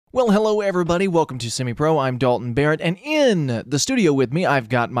Well, hello everybody. Welcome to Semi-Pro. I'm Dalton Barrett, and in the studio with me, I've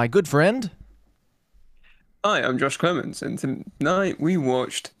got my good friend. Hi, I'm Josh Clements, and tonight we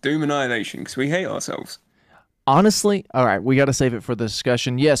watched Doom Annihilation because we hate ourselves. Honestly, all right, we got to save it for the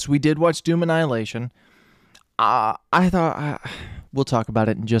discussion. Yes, we did watch Doom Annihilation. I thought we'll talk about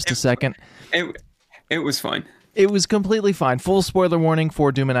it in just a It, second. it, it was fine. It was completely fine. Full spoiler warning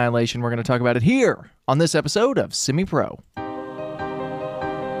for Doom Annihilation. We're going to talk about it here on this episode of Semi-Pro.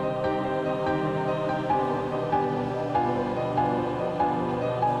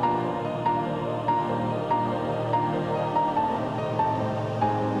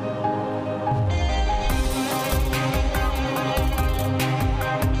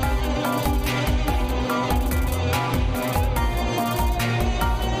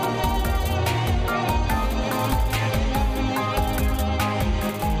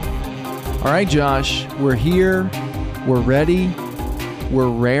 All right, Josh, we're here, we're ready, we're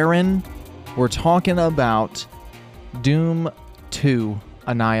raring, we're talking about Doom 2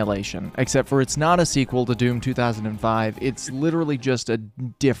 Annihilation, except for it's not a sequel to Doom 2005. It's literally just a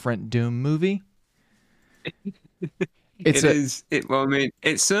different Doom movie. Well, I mean,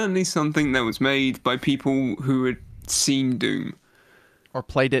 it's certainly something that was made by people who had seen Doom. Or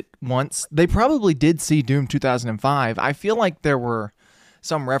played it once. They probably did see Doom 2005. I feel like there were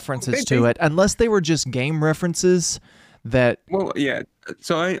some references to it, unless they were just game references that... Well, yeah.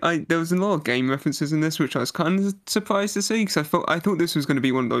 So there was a lot of game references in this, which I was kind of surprised to see because I thought this was going to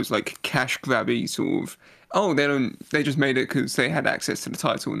be one of those like cash grabby sort of. Oh, they just made it because they had access to the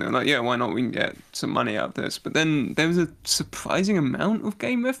title and they're like, yeah, why not? We can get some money out of this. But then there was a surprising amount of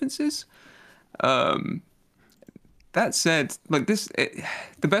game references. That said, like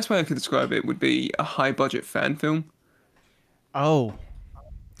the best way I could describe it would be a high budget fan film. Oh.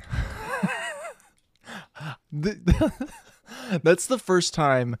 That's the first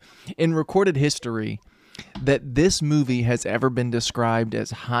time in recorded history that this movie has ever been described as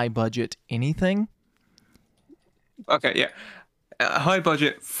high budget anything. Okay, yeah, a high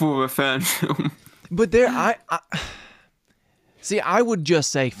budget for a fan film. But there, I see. I would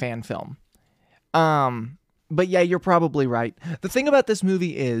just say fan film. But yeah, you're probably right. The thing about this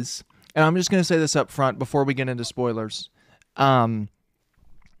movie is, and I'm just gonna say this up front before we get into spoilers.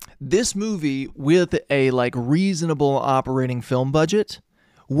 This movie with a like reasonable operating film budget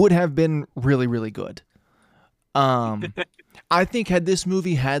would have been really, really good. I think had this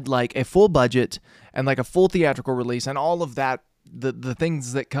movie had like a full budget and like a full theatrical release and all of that, the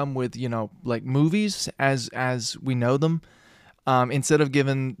things that come with, you know, like movies as we know them, instead of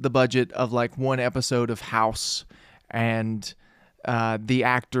giving the budget of like one episode of House and the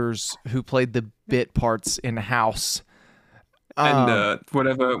actors who played the bit parts in House. And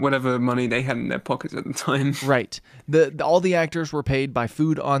whatever money they had in their pockets at the time. Right. All the actors were paid by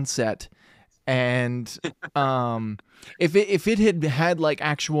food on set, and if it had like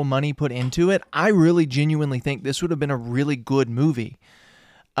actual money put into it, I really genuinely think this would have been a really good movie.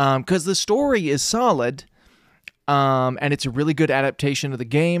 Because the story is solid, and it's a really good adaptation of the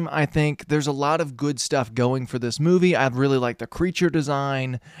game. I think there's a lot of good stuff going for this movie. I really like the creature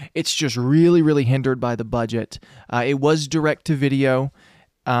design. It's just really, really hindered by the budget. It was direct to video.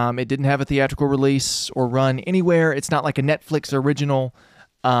 It didn't have a theatrical release or run anywhere. It's not like a Netflix original.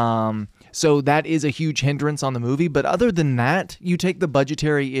 So that is a huge hindrance on the movie. But other than that, you take the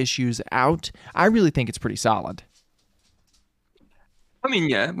budgetary issues out, I really think it's pretty solid. I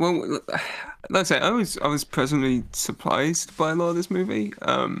mean, yeah. Well, like I say, I was pleasantly surprised by a lot of this movie.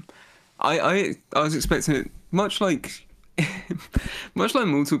 I was expecting it much like much like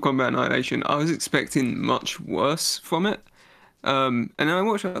Mortal Kombat Annihilation. I was expecting much worse from it. And then I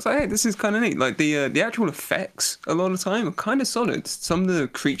watched it. I was like, hey, this is kind of neat. Like the actual effects, a lot of the time, are kind of solid. Some of the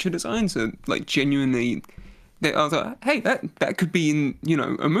creature designs are like genuinely. I was like, hey, that could be in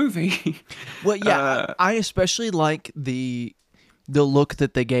a movie. Well, yeah, I especially like the look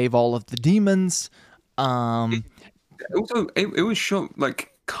that they gave all of the demons. Also, it was shot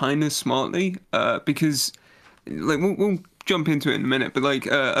like kind of smartly, because like we'll jump into it in a minute, but like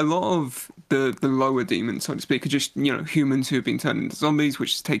a lot of the lower demons, so to speak, are just humans who have been turned into zombies,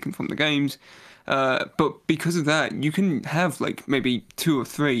 which is taken from the games. But because of that, you can have like maybe two or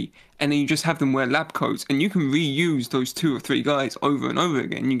three, and then you just have them wear lab coats, and you can reuse those two or three guys over and over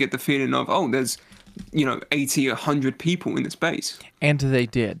again. You get the feeling of, oh, there's 80, 100 people in the space. And they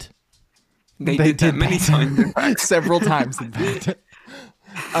did. They did that many times, in fact. Several times, in fact.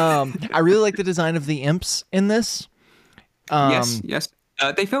 I really like the design of the imps in this. Yes.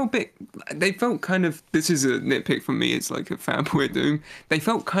 They felt a bit. They felt kind of. This is a nitpick from me. It's like a fanboy at Doom. They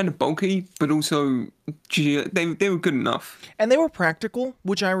felt kind of bulky, but also they were good enough. And they were practical,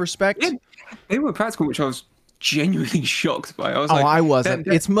 which I respect. Yeah, they were practical, which I was genuinely shocked by. I was Oh, like, I wasn't.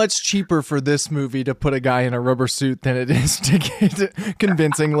 It's much cheaper for this movie to put a guy in a rubber suit than it is to get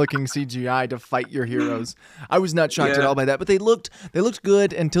convincing looking CGI to fight your heroes. I was not shocked at all by that, but they looked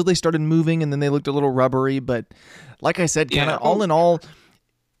good until they started moving, and then they looked a little rubbery. But like I said, kind of all in all,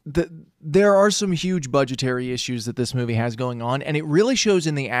 there are some huge budgetary issues that this movie has going on, and it really shows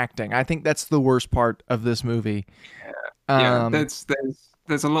in the acting. I think that's the worst part of this movie. Yeah,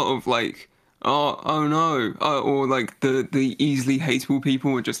 there's a lot of like, oh no, or like the easily hateable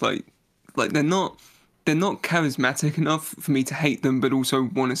people are just like they're not charismatic enough for me to hate them, but also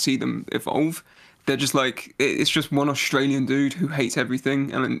want to see them evolve. They're just like, it's just one Australian dude who hates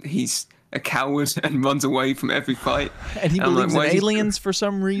everything, and he's a coward and runs away from every fight. And he believes in aliens for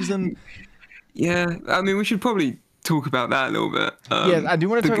some reason. Yeah, I mean, we should probably talk about that a little bit. Yeah, I do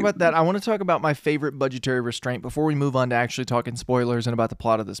want to talk about that. I want to talk about my favorite budgetary restraint before we move on to actually talking spoilers and about the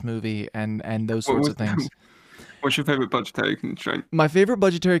plot of this movie and those sorts of things. What's your favorite budgetary constraint? My favorite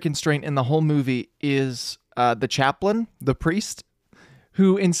budgetary constraint in the whole movie is the chaplain, the priest,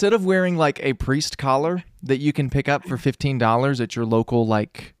 who instead of wearing like a priest collar that you can pick up for $15 at your local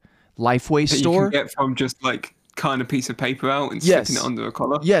like Lifeway store, you can get from just like cutting a piece of paper out and sticking it under a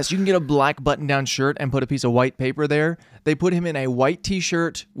collar. Yes, you can get a black button-down shirt and put a piece of white paper there. They put him in a white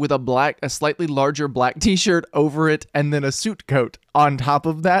t-shirt with a slightly larger black t-shirt over it, and then a suit coat on top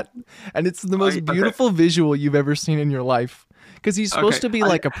of that. And it's the most beautiful visual you've ever seen in your life, because he's supposed to be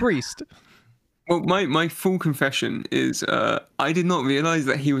like a priest. Well, my full confession is I did not realize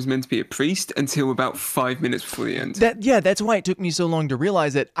that he was meant to be a priest until about 5 minutes before the end. That's why it took me so long to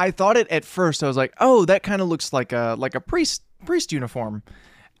realize it. I thought it at first. I was like, oh, that kind of looks like a priest uniform.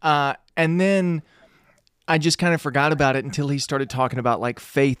 And then I just kind of forgot about it until he started talking about like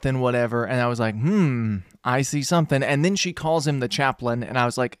faith and whatever. And I was like, I see something. And then she calls him the chaplain, and I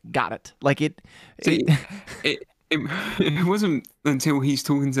was like, got it. Like it. It wasn't until he's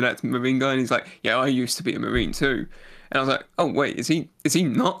talking to that Marine guy and he's like, yeah, I used to be a Marine too. And I was like, oh, wait, is he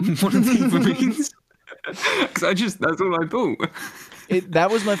not one of the Marines? Because that's all I thought.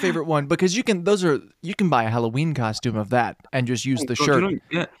 That was my favorite one, because you can buy a Halloween costume of that and just use the shirt.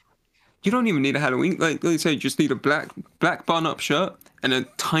 You don't even need a Halloween. Like they say, you just need a black button-up shirt and a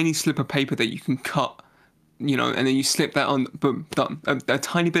tiny slip of paper that you can cut. You know, and then you slip that on, boom, done. A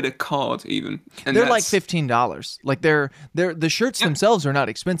tiny bit of card, even. And they're like $15. Like the shirts themselves are not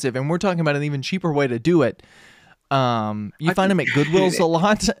expensive, and we're talking about an even cheaper way to do it. You find them at Goodwill's a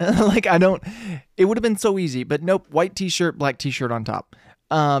lot. Like it would have been so easy, but nope. White t-shirt, black t-shirt on top.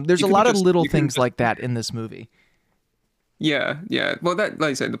 There's a lot of little things like that in this movie. Yeah. Well, that, like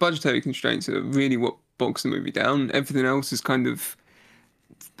I said, the budgetary constraints are really what bogs the movie down. Everything else is kind of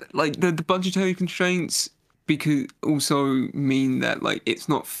like the budgetary constraints. Because also mean that like it's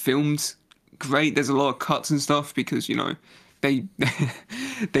not filmed great. There's a lot of cuts and stuff because they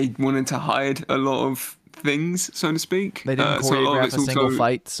they wanted to hide a lot of things, so to speak. They didn't choreograph a single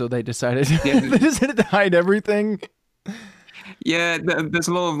fight, so they decided they decided to hide everything. Yeah, there's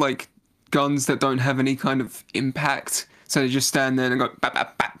a lot of like guns that don't have any kind of impact, so they just stand there and go bap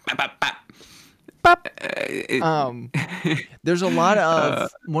bap bap bap bap bap. There's a lot of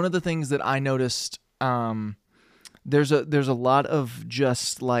one of the things that I noticed. There's a lot of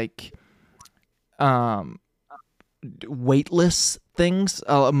just like weightless things.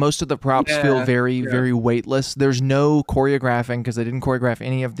 Most of the props feel very weightless. There's no choreographing because they didn't choreograph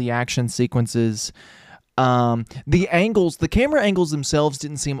any of the action sequences. The camera angles themselves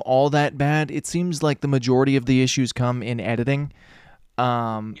didn't seem all that bad. It seems like the majority of the issues come in editing.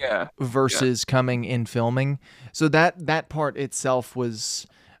 Versus coming in filming. So that part itself was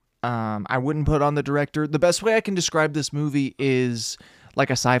I wouldn't put on the director. The best way I can describe this movie is like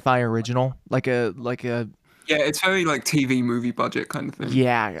a sci-fi original, like a it's very like TV movie budget kind of thing.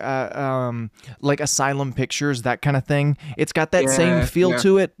 Yeah, like Asylum Pictures, that kind of thing. It's got that same feel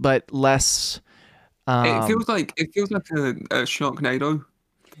to it, but less. It feels like a Sharknado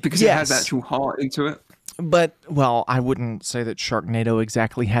because it has actual heart into it. But well, I wouldn't say that Sharknado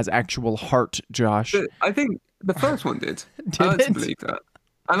exactly has actual heart, Josh. But I think the first one did. I like to believe that.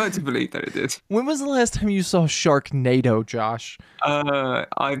 I like to believe that it did. When was the last time you saw Sharknado, Josh?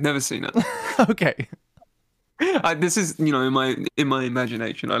 I've never seen it. Okay. This is, in my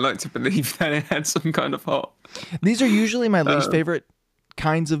imagination. I like to believe that it had some kind of heart. These are usually my least favorite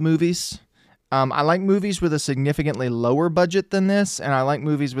kinds of movies. I like movies with a significantly lower budget than this, and I like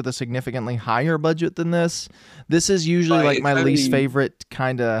movies with a significantly higher budget than this. This is usually like It's my least very, favorite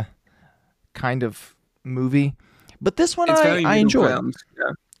kind of movie, but this one it's very I middle enjoyed. ground.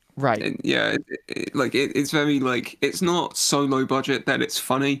 Yeah. Right, Yeah, it's very like it's not so low budget that it's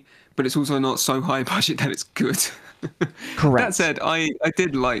funny, but it's also not so high budget that it's good. That correct. said, I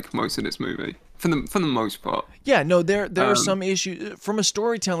did like most of this movie for the most part. Yeah, no, there are Um, some issues from a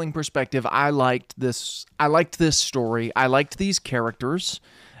storytelling perspective. I liked this. I liked this story. I liked these characters.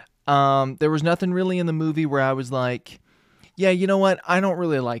 There was nothing really in the movie where I was like, yeah, you know what? I don't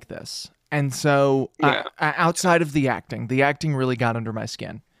really like this. And so, yeah, outside of the acting really got under my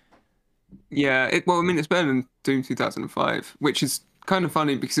skin. yeah. Well, I mean, it's better than Doom 2005, which is kind of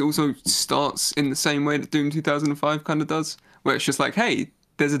funny because it also starts in the same way that Doom 2005 kind of does, where it's just like, hey,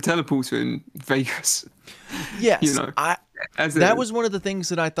 there's a teleporter in Vegas, you Yes, know, I as that a was one of the things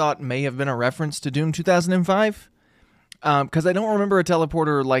that I thought may have been a reference to Doom 2005. Because I don't remember a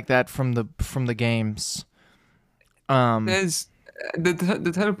teleporter like that from the games. Um, there's the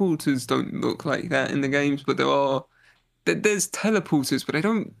teleporters don't look like that in the games, but there's teleporters, but I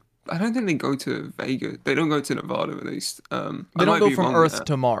don't think they go to Vegas. They don't go to Nevada at least. I they don't might go be from wrong Earth there.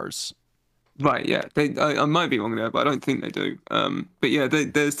 to Mars. Right, yeah. I might be wrong there, but I don't think they do. But yeah,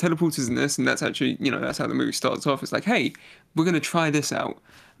 there's teleporters in this, and that's actually, that's how the movie starts off. It's like, hey, we're gonna try this out,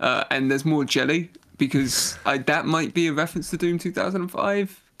 and there's more jelly because that might be a reference to Doom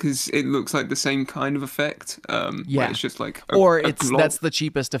 2005 because it looks like the same kind of effect, where Yeah. it's just like Or a it's glob. that's the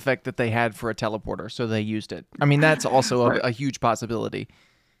cheapest effect that they had for a teleporter, so they used it. I mean, that's also Right, a huge possibility.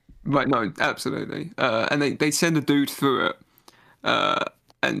 right, no, absolutely. And they send a dude through it, uh,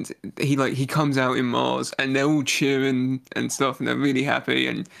 and he comes out in Mars, and they're all cheering and stuff, and they're really happy,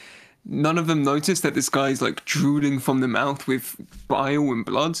 and none of them notice that this guy's like drooling from the mouth with bile and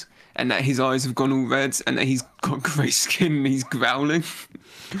blood, and that his eyes have gone all red, and that he's got grey skin and he's growling.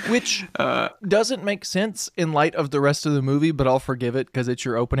 Which Uh, doesn't make sense in light of the rest of the movie, but I'll forgive it because it's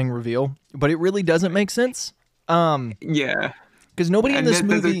your opening reveal. But it really doesn't make sense. yeah, Because nobody in and this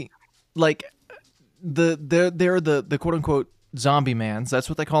there's a movie, like they're the quote unquote zombie mans. That's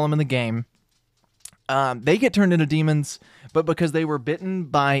what they call them in the game. They get turned into demons, but because they were bitten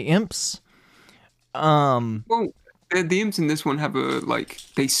by imps. well, the imps in this one have a like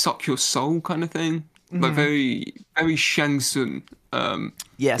they suck your soul kind of thing, like very very Shang Tsung. They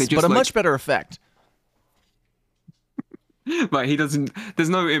Yes, but just a like much better effect. Like he doesn't. There's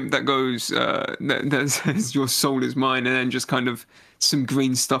no imp that goes that says your soul is mine, and then just kind of some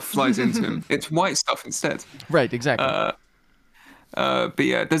green stuff flies into him. It's white stuff instead. Right, exactly. But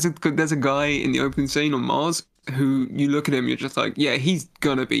yeah, there's a guy in the open scene on Mars who you look at him, you're just like, yeah, he's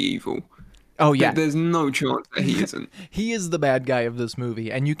gonna be evil. Oh yeah, There's no chance that he isn't. he is the bad guy of this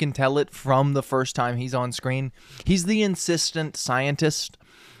movie, and you can tell it from the first time he's on screen. He's the insistent scientist,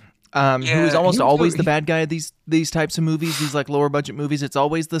 who is Yeah, almost always the bad guy of these types of movies, these like lower budget movies. It's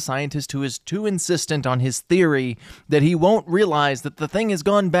always the scientist who is too insistent on his theory that he won't realize that the thing has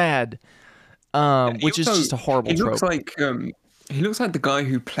gone bad, he which is also- just a horrible he trope. looks like he looks like the guy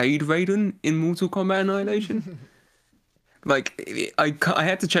who played Raiden in Mortal Kombat Annihilation. Like I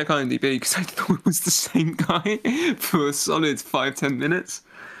had to check IMDb because I thought it was the same guy for a solid 5-10 minutes.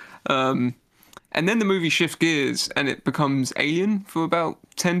 And then the movie shifts gears and it becomes Alien for about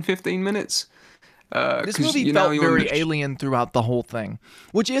 10-15 minutes. This 'Cause, movie you know, felt you're on very the alien throughout the whole thing,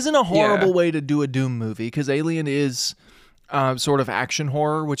 which isn't a horrible way to do a Doom movie because Alien is sort of action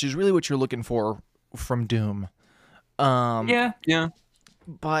horror, which is really what you're looking for from Doom. Yeah, yeah.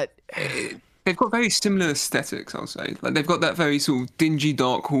 But They've got very similar aesthetics, I'll say. Like they've got that very sort of dingy,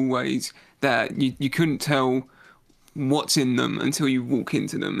 dark hallways that you couldn't tell what's in them until you walk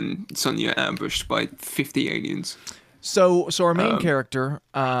into them and suddenly you're ambushed by 50 aliens. so our main character,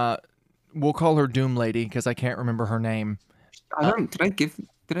 we'll call her Doom Lady because I can't remember her name. Did I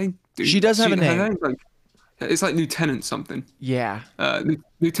do? She does have a her name. name's like, it's like Lieutenant something. Yeah,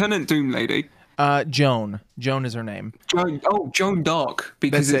 Lieutenant Doom Lady. Joan. Joan is her name. Joan Dark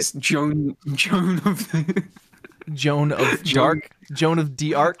because That's it's Joan of the. Joan of Dark. Joan of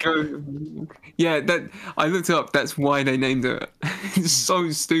d'Arc. Yeah, that I looked it up. That's why they named it. It's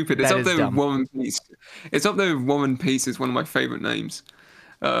so stupid. It's That up is there dumb. with War and Peace. It's up there with War and Peace is one of my favorite names.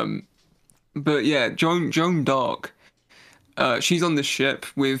 But yeah, Joan Dark. She's on the ship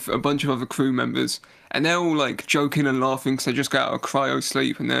with a bunch of other crew members, and they're all like joking and laughing because they just got out of cryo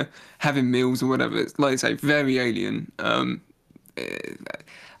sleep and they're having meals or whatever. It's like I say, very alien.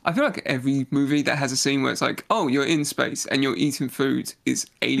 I feel like every movie that has a scene where it's like, oh, you're in space and you're eating food is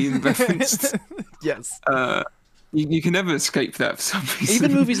alien referenced. Yes. you can never escape that for some reason.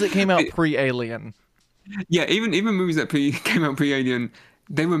 Even movies that came out pre-Alien. Yeah, even movies that came out pre-Alien,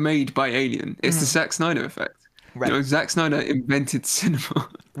 they were made by Alien. It's the Zack Snyder effect. Right. You know, Zack Snyder invented cinema.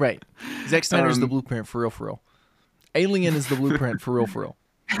 Right. Zack Snyder's the blueprint for real, for real. Alien is the blueprint for real, for real.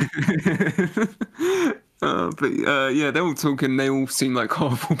 Yeah, they're all talking. They all seem like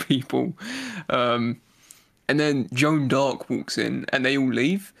horrible people. And then Joan Dark walks in, and they all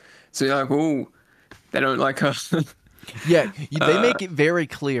leave. So you're like, oh, they don't like us. Yeah, they make it very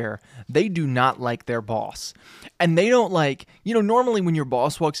clear they do not like their boss. And they don't like, normally when your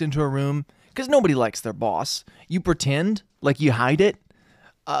boss walks into a room, because nobody likes their boss, you pretend like you hide it.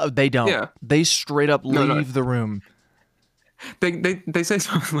 They don't. Yeah. They straight up leave the room. They say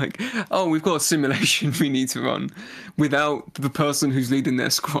something like, "Oh, we've got a simulation we need to run," without the person who's leading their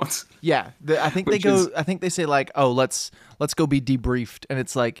squad. Yeah, I think they say like, "Oh, let's go be debriefed," and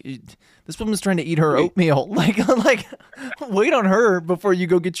it's like, this woman's trying to eat her oatmeal. Like wait on her before you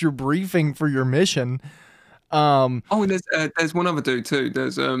go get your briefing for your mission. And there's one other dude too.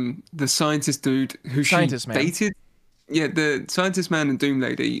 There's the scientist dude who dated. Yeah, the scientist man and Doom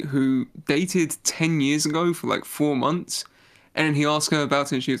lady who dated 10 years ago for like 4 months. And he asked her about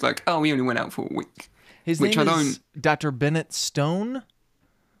it, and she was like, "Oh, we only went out for a week." His name is Dr. Bennett Stone,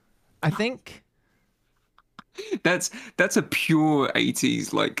 I think. That's a pure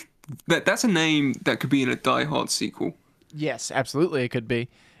 80s, like, that's a name that could be in a Die Hard sequel. Yes, absolutely, it could be.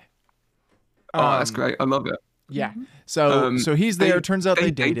 Oh, that's great. I love it. Yeah. So he's there. Turns out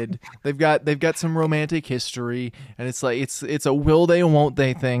they dated. They've got some romantic history, and it's like it's a will they won't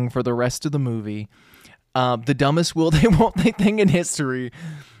they thing for the rest of the movie. The dumbest will they won't they thing in history.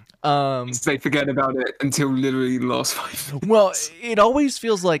 They forget about it until literally the last 5 minutes. Well, it always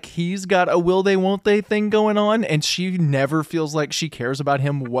feels like he's got a will they won't they thing going on, and she never feels like she cares about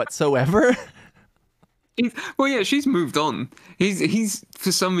him whatsoever. Well, yeah, she's moved on. He's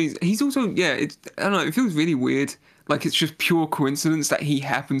for some reason, he's also, yeah, I don't know, it feels really weird. Like it's just pure coincidence that he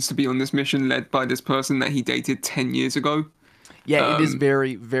happens to be on this mission led by this person that he dated 10 years ago. Yeah, it is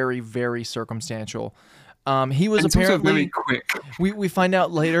very, very, very circumstantial. He was and apparently very quick. We find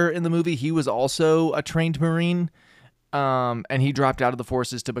out later in the movie he was also a trained Marine, and he dropped out of the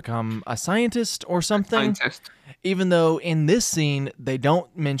forces to become a scientist or something. Even though in this scene they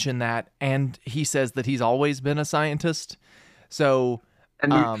don't mention that, and he says that he's always been a scientist. So,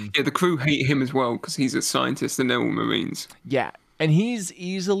 and the crew hate him as well because he's a scientist and they're all Marines. Yeah, and he's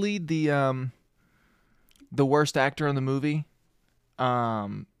easily the worst actor in the movie.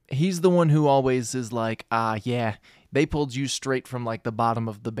 He's the one who always is like, yeah, they pulled you straight from like the bottom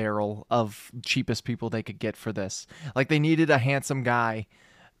of the barrel of cheapest people they could get for this. Like they needed a handsome guy,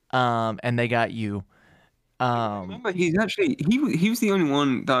 and they got you. Remember, he's actually he was the only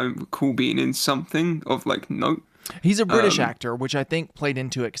one that I recall being in something of like note. He's a British actor, which I think played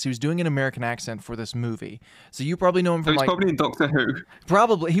into it because he was doing an American accent for this movie. So you probably know him from he's probably in Doctor Who.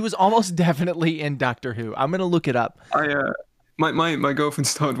 Probably, he was almost definitely in Doctor Who. I'm gonna look it up. My girlfriend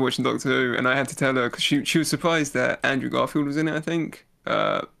started watching Doctor Who, and I had to tell her because she was surprised that Andrew Garfield was in it, I think.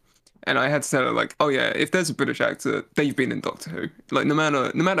 And I had to tell her like, oh yeah, if there's a British actor, they've been in Doctor Who. Like no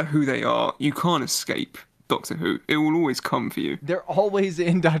matter who they are, you can't escape Doctor Who. It will always come for you. They're always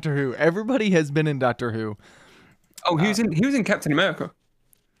in Doctor Who. Everybody has been in Doctor Who. Oh, he was in Captain America.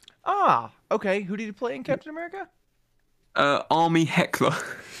 Ah, okay. Who did he play in Captain America? Army Heckler.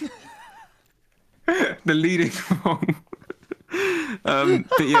 The leading role.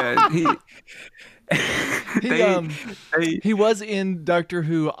 But yeah, he was in Doctor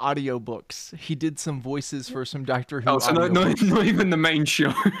Who audiobooks. He did some voices for some Doctor Who. Oh, so not even the main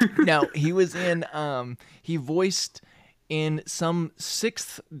show. No, he was in. He voiced in some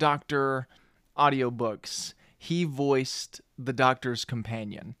 6th Doctor audiobooks. He voiced the Doctor's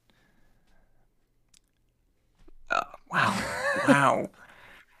companion. Wow.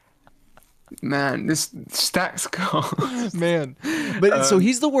 Man, this stacks cards. Man. But so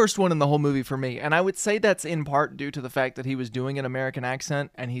he's the worst one in the whole movie for me. And I would say that's in part due to the fact that he was doing an American accent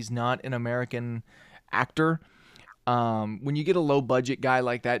and he's not an American actor. When you get a low budget guy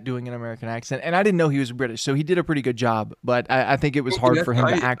like that doing an American accent, and I didn't know he was British, so he did a pretty good job, but I think it was hard for him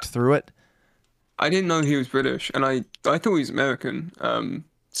to act through it. I didn't know he was British, and I thought he was American.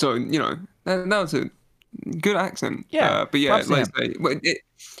 So, you know, that was a good accent. Yeah. But yeah, like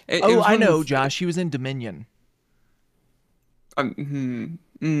I know, Josh. He was in Dominion. Do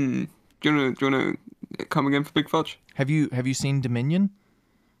you wanna come again for Big Fudge? Have you seen Dominion?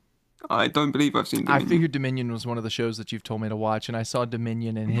 I don't believe I've seen Dominion. I figured Dominion was one of the shows that you've told me to watch, and I saw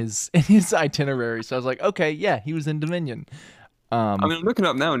Dominion in his itinerary, so I was like, okay, yeah, he was in Dominion. I mean, I'm looking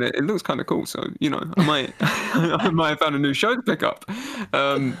up now and it looks kind of cool. So, I might, I might have found a new show to pick up.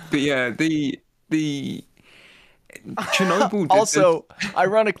 But yeah, the Chernobyl did this. Also,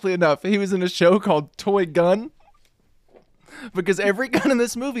 ironically enough, he was in a show called Toy Gun because every gun in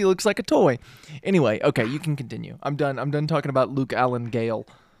this movie looks like a toy. Anyway, okay, you can continue. I'm done. I'm done talking about Luke Allen Gale.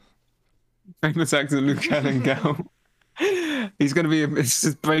 Famous actor Luke Allen Gale. He's going to be it's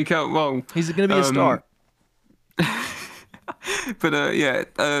his breakout role. He's going to be a star. But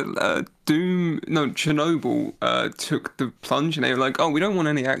Chernobyl took the plunge, and they were like, "Oh, we don't want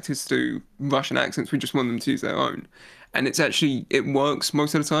any actors to do Russian accents. We just want them to use their own." And it works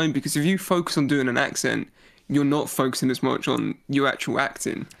most of the time, because if you focus on doing an accent, you're not focusing as much on your actual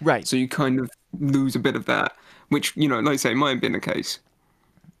acting. Right. So you kind of lose a bit of that, which, like I say, might have been the case.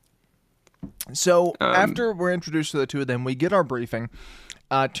 So after we're introduced to the two of them, we get our briefing.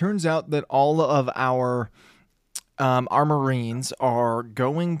 Turns out that all of our Marines are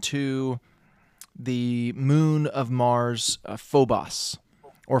going to the moon of Mars, Phobos,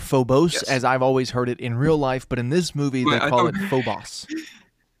 or Phobos, Yes. as I've always heard it in real life, but in this movie they Wait, I call it thought- Phobos.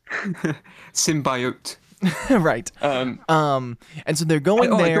 Symbiote. Right. And so they're going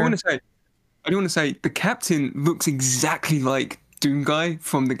there. I do want to say the captain looks exactly like Doom Guy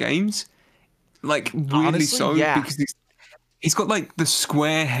from the games. Like, really Honestly, so, yeah. because he's got like the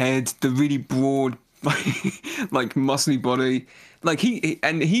square head, the really broad, like muscly body. Like he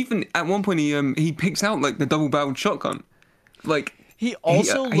even at one point he picks out like the double-barreled shotgun. Like He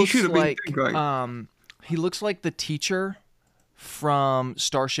also looks should have been like Doom Guy. he looks like the teacher from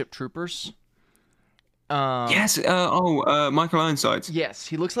Starship Troopers. Yes. Michael Ironside. Yes,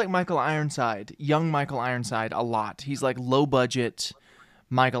 he looks like Michael Ironside, young Michael Ironside, a lot. He's like low budget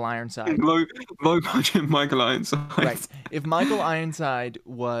Michael Ironside. Low budget Michael Ironside. Right. If Michael Ironside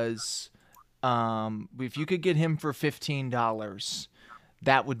was, if you could get him for $15,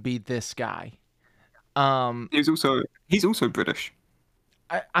 that would be this guy. He's also British.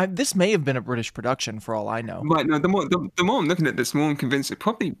 This may have been a British production for all I know. Right. No. The more I'm looking at this, the more I'm convinced it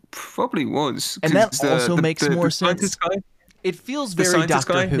probably was. And that 'cause also makes more the scientist sense. Guy, It feels the very scientist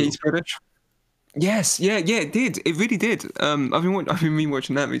Doctor guy, Who. he's British. Yes. Yeah. It did. It really did. I've been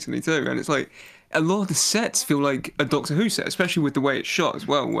rewatching that recently too, and it's like a lot of the sets feel like a Doctor Who set, especially with the way it's shot as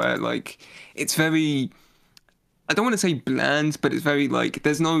well, where like it's very. I don't want to say bland, but it's very like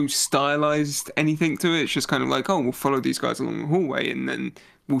there's no stylized anything to it. It's just kind of like, oh, we'll follow these guys along the hallway, and then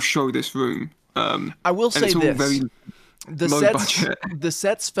we'll show this room. I will and say it's all this. very The low sets, budget. the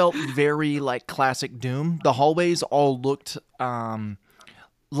sets felt very like classic Doom. The hallways all looked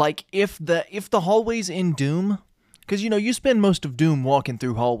like if the hallways in Doom, because you spend most of Doom walking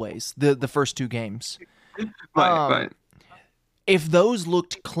through hallways. The first two games, Right. if those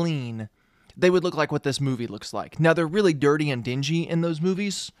looked clean, they would look like what this movie looks like. Now they're really dirty and dingy in those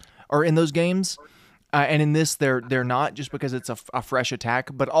movies or in those games. And in this, they're not, just because it's a fresh attack.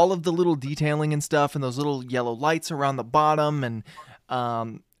 But all of the little detailing and stuff, and those little yellow lights around the bottom, and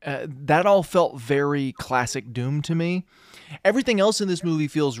that all felt very classic Doom to me. Everything else in this movie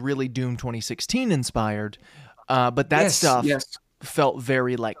feels really Doom 2016 inspired, but that stuff felt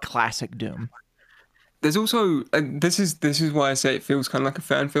very like classic Doom. There's also this is why I say it feels kind of like a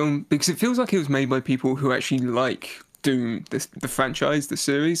fan film, because it feels like it was made by people who actually like Doom, the franchise, the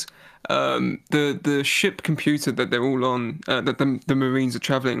series. The ship computer that they're all on, that the Marines are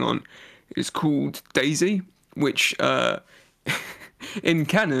traveling on, is called Daisy, which in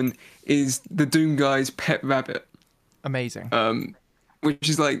canon is the Doom guy's pet rabbit. Amazing. Which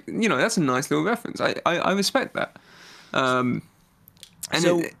is like, that's a nice little reference. I respect that. And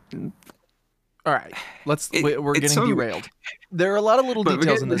So- All right, we're getting so- derailed. There are a lot of little But we're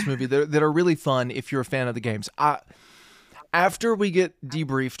details in getting- this movie that are really fun if you're a fan of the games. After we get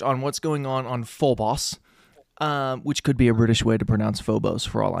debriefed on what's going on Phobos, which could be a British way to pronounce Phobos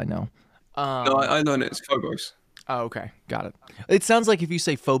for all I know. No, I learned it's Phobos. Oh, okay, got it. It sounds like if you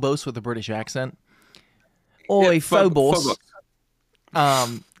say Phobos with a British accent. Oi, Yeah, Phobos.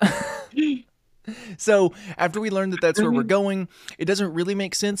 So after we learn that that's where we're going, it doesn't really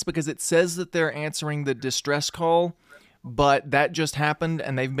make sense because it says that they're answering the distress call, but that just happened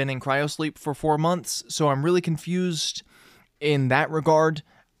and they've been in cryosleep for 4 months. So I'm really confused in that regard.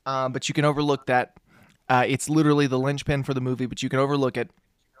 But you can overlook that. It's literally the linchpin for the movie, but you can overlook it.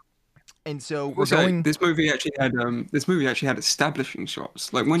 And so we're Also, going. this movie actually had establishing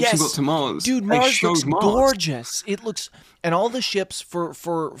shots. Like when Yes. she got to Mars, Dude, they Mars showed looks Mars. gorgeous. It looks, and all the ships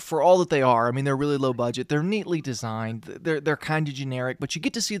for all that they are. I mean, they're really low budget. They're neatly designed. They're kind of generic, but you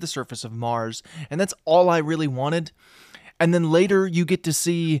get to see the surface of Mars, and that's all I really wanted. And then later you get to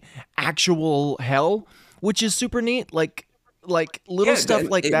see actual hell, which is super neat. Like like little Yeah, stuff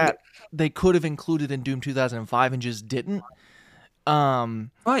like it, that they could have included in Doom 2005 and just didn't.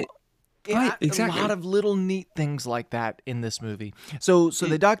 Um, right, right, yeah, a lot exactly. of little neat things like that in this movie. So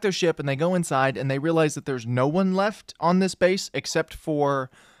they dock their ship and they go inside and they realize that there's no one left on this base except for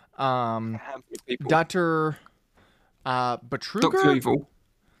A handful of people. Dr. Doctor Betruger? Evil.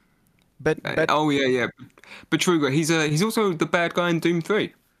 Bet Oh yeah, yeah. Betruger. He's also the bad guy in Doom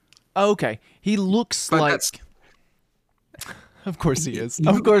 3. okay. He looks But like that's of course he is.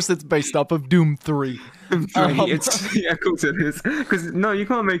 Of course it's based off of Doom 3. Doom 3. It's yeah, of course it is. Because no, you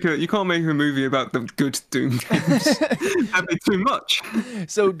can't make a movie about the good Doom games. That'd be too much.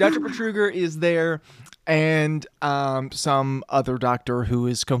 So Dr. Betruger is there, and some other doctor who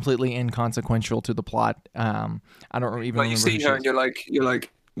is completely inconsequential to the plot. I don't even Like you remember who see she her is. and you're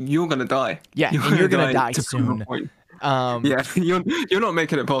like, you're gonna die. Yeah, and you're gonna die to prove a soon. point. Um, Yeah, you're not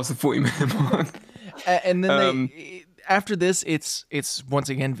making it past the 40-minute mark. and then Um, they after this, it's once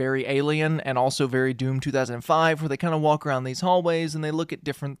again very Alien and also very Doom 2005, where they kind of walk around these hallways and they look at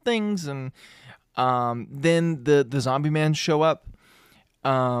different things, and then the zombie men show up,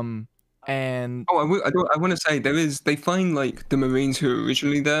 and Oh, I want to say they find like the Marines who were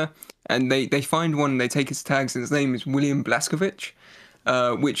originally there, and they find one. They take his tags, and his name is William Blaskovich,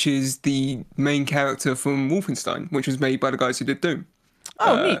 which is the main character from Wolfenstein, which was made by the guys who did Doom.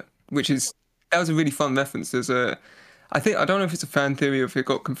 neat. That was a really fun reference. I don't know if it's a fan theory or if it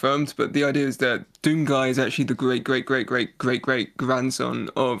got confirmed, but the idea is that Doom Guy is actually the great grandson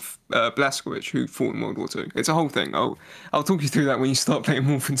of Blazkowicz, who fought in World War II. It's a whole thing. I'll talk you through that when you start playing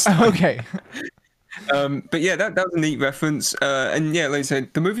Wolfenstein. Okay. But yeah, that was a neat reference. And yeah, like I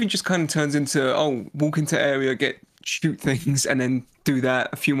said, the movie just kind of turns into walk into area, shoot things, and then do that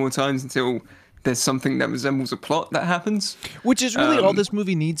a few more times until there's something that resembles a plot that happens. Which is really all this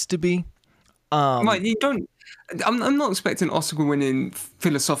movie needs to be. Like you don't. I'm not expecting Oscar-winning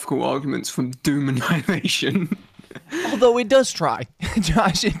philosophical arguments from Doom Annihilation. Although it does try.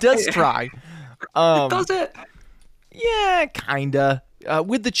 Josh, it does try. Does it? Yeah, kinda.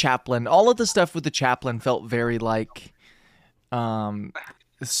 With the chaplain, all of the stuff with the chaplain felt very like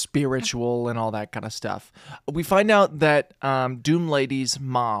spiritual and all that kind of stuff. We find out that Doom Lady's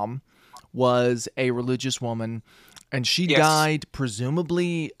mom was a religious woman, and she Yes. died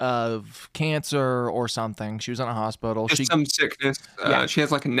presumably of cancer or something. She was in a hospital. Just She some sickness. Yeah. She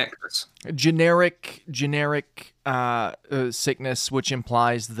has like a necklace. generic sickness, which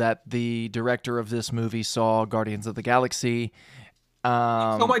implies that the director of this movie saw Guardians of the Galaxy.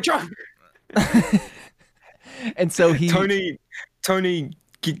 Oh my god! And so he Tony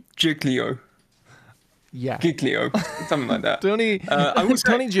Giglio, yeah something like that. Tony I will say-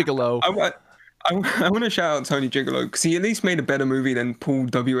 Tony Gigolo. I want to shout out Tony Gigolo because he at least made a better movie than Paul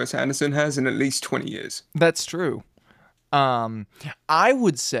W.S. Anderson has in at least 20 years. That's true. I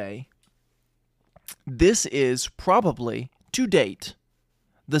would say this is probably to date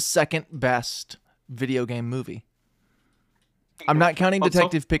the second best video game movie. I'm not counting Also-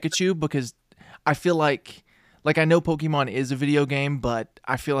 Detective Pikachu because I feel like I know Pokemon is a video game, but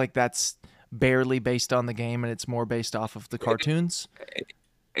I feel like that's barely based on the game and it's more based off of the cartoons.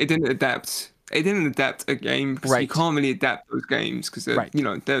 It didn't adapt. It didn't adapt a game because you Right. can't really adapt those games because they're Right.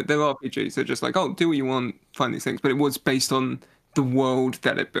 they're RPGs. They're just like, oh, do what you want, find these things. But it was based on the world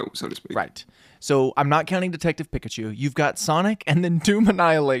that it built, so to speak. Right. So I'm not counting Detective Pikachu. You've got Sonic and then Doom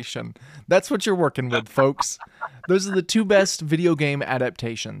Annihilation. That's what you're working with, folks. Those are the two best video game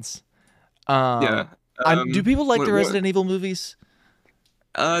adaptations. Yeah. Do people like the what- Resident Evil movies?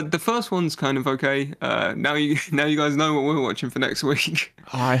 The first one's kind of okay. Now you guys know what we're watching for next week.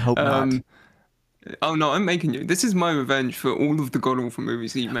 I hope not. Oh no, I'm making you. This is my revenge for all of the God Awful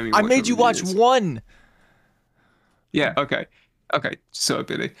movies that you made me watch. I made over you the watch years. one. Yeah, okay. So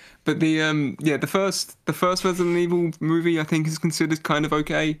Billy. But the first Resident Evil movie I think is considered kind of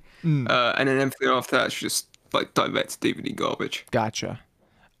okay. And then everything after that's just like direct DVD garbage. Gotcha.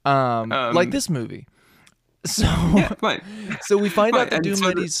 Like this movie. So Yeah, right. So we find Right, out that and Doom so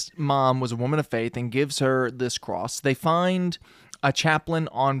Lady's mom was a woman of faith and gives her this cross. They find a chaplain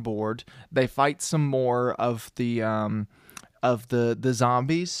on board. They fight some more of the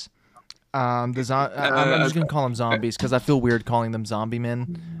zombies. I'm just gonna call them zombies because I feel weird calling them zombie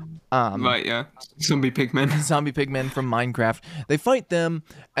men. Right, yeah. Zombie pigmen. Zombie pigmen from Minecraft. They fight them,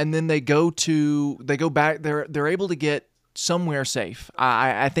 and then they go back. They're able to get somewhere safe.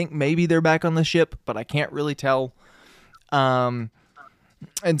 I think maybe they're back on the ship, but I can't really tell. And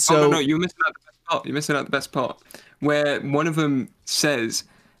so No, you're missing out the best part. You're missing out the best part. Where one of them says,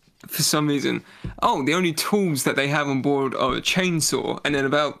 for some reason, oh, the only tools that they have on board are a chainsaw, and then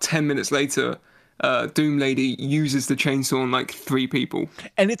about 10 minutes later, Doom Lady uses the chainsaw on like 3 people.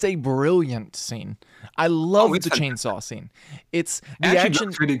 And it's a brilliant scene. I love it's the fantastic. chainsaw scene. It's It the actually action.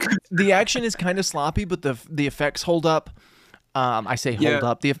 looks really good. The action is kind of sloppy, but the effects hold up. I say hold Yeah.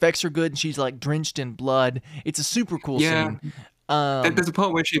 up. The effects are good, and she's like drenched in blood. It's a super cool Yeah. scene. Um, There's a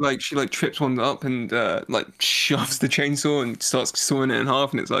part where she trips one up and like shoves the chainsaw and starts sawing it in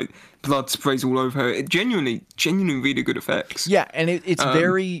half, and it's like blood sprays all over her. It genuinely really good effects. yeah, and it's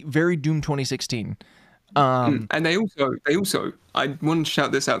very very Doom 2016. And they also I want to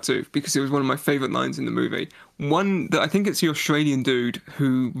shout this out too because it was one of my favorite lines in the movie. One that I think it's the Australian dude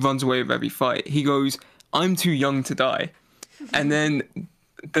who runs away with every fight. He goes, "I'm too young to die," and then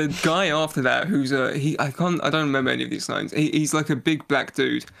the guy after that, who's I don't remember any of these lines. He's like a big black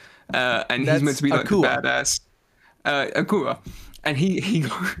dude, and That's he's meant to be like the Akua. badass, Akura, and he's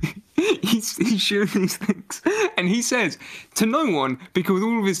shooting these things, and he says to no one because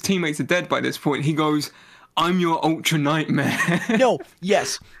all of his teammates are dead by this point. He goes, "I'm your ultra nightmare." No,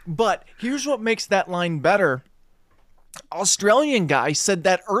 yes, but here's what makes that line better. Australian guy said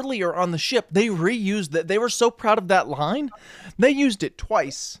that earlier on the ship. They reused that. They were so proud of that line, they used it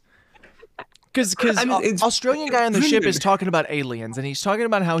twice. Because And it's Australian guy on the ship is brilliant. talking about aliens, and he's talking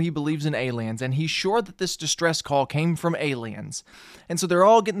about how he believes in aliens, and he's sure that this distress call came from aliens. And so they're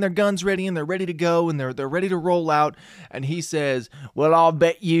all getting their guns ready, and they're ready to go, and they're ready to roll out. And he says, "Well, I'll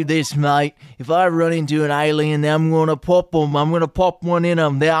bet you this, mate. If I run into an alien, I'm gonna pop them. I'm gonna pop one in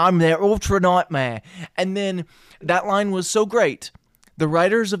them. I'm their ultra nightmare." And then that line was so great. The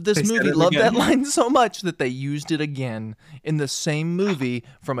writers of this They said movie it loved that again. line so much that they used it again in the same movie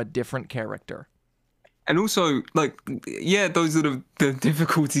from a different character. And also, like, yeah, those are the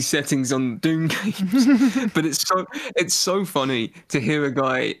difficulty settings on Doom games. But it's so funny to hear a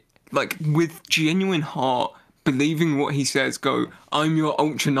guy like with genuine heart believing what he says go, "I'm your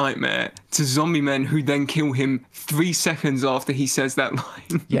ultra nightmare" to zombie men who then kill him 3 seconds after he says that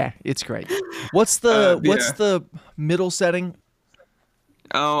line. Yeah, it's great. What's the middle setting?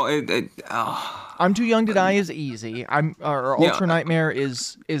 Oh. I'm Too Young to Die is easy. Or Yeah. Ultra Nightmare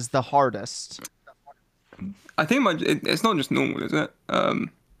is the hardest. I think it's not just normal, is it? I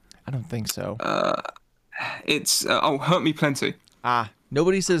don't think so. It's Hurt Me Plenty.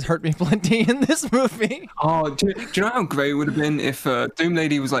 Nobody says "Hurt Me Plenty" in this movie. Oh, do you know how great it would have been if Doom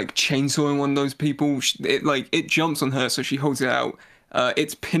Lady was like chainsawing one of those people? It jumps on her, so she holds it out.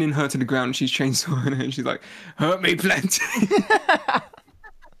 It's pinning her to the ground. She's chainsawing her, and she's like, "Hurt me plenty."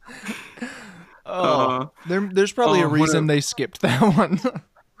 There's probably a what reason a- they skipped that one.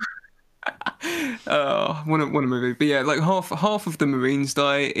 What a movie! But yeah, like half of the Marines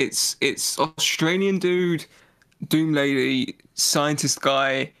die. It's Australian dude, Doom Lady, scientist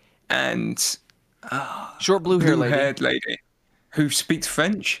guy, and Short blue hair lady. blue-haired lady who speaks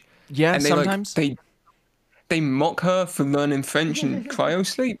French. Yeah, And sometimes. They mock her for learning French in cryo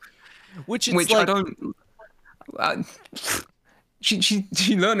sleep, Which it's which like, I don't.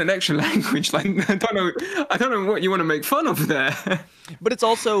 She learned an extra language. Like I don't know what you want to make fun of there. but it's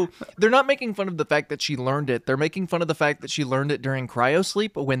also they're not making fun of the fact that she learned it. They're making fun of the fact that she learned it during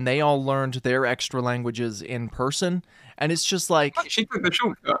cryosleep when they all learned their extra languages in person. And it's just like, She took the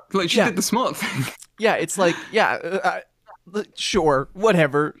shortcut. Like she Yeah. did the smart thing. yeah, it's like, sure,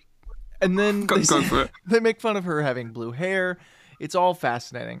 whatever. And then Go for it. they make fun of her having blue hair. It's all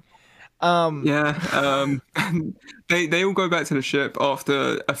fascinating. Yeah. They all go back to the ship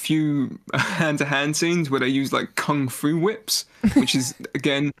after a few hand-to-hand scenes where they use like kung fu whips, which is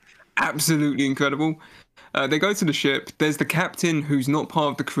again absolutely incredible. They go to the ship. There's the captain who's not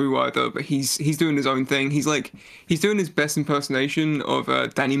part of the crew either, but he's doing his own thing. He's doing his best impersonation of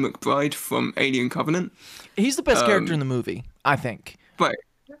Danny McBride from Alien Covenant. He's the best character in the movie, I think. But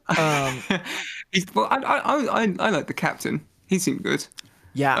I like the captain. He seemed good.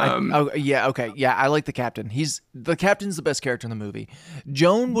 Yeah, okay. Yeah, I like the captain. The captain's the best character in the movie.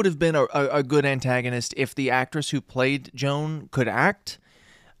 Joan would have been a good antagonist if the actress who played Joan could act.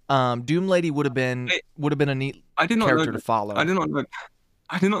 Doom Lady would have been a neat character to follow. I did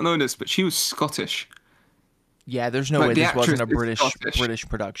not know this, but she was Scottish. Yeah, there's no Like, way the this wasn't a actress is British Scottish.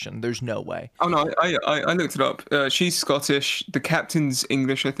 production. There's no way. Oh no, I looked it up. She's Scottish. The captain's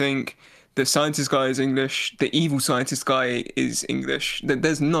English, I think. The scientist guy is English. The evil scientist guy is English.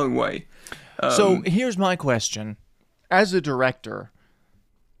 There's no way. So here's my question: as a director,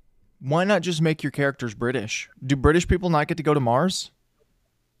 why not just make your characters British? Do British people not get to go to Mars?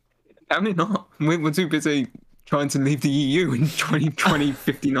 Apparently not. We're too busy trying to leave the EU in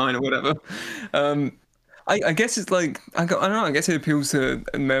 2059 or whatever. I guess it's like I don't know. I guess it appeals to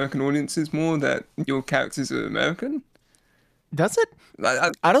American audiences more that your characters are American. Does it? I,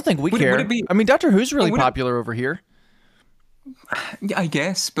 I, I don't think we care. would it be? I mean, Doctor Who's really Would it, popular over here. yeah, I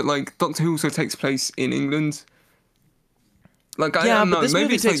guess, but like Doctor Who also takes place in England. Like I Yeah, don't but know. this Maybe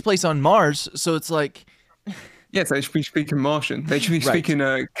movie it's takes like place on Mars, so it's like yes, they should be speaking Martian. They should be right. speaking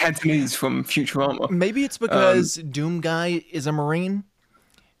Cantonese from Futurama. Maybe it's Um, because Doom Guy is a Marine.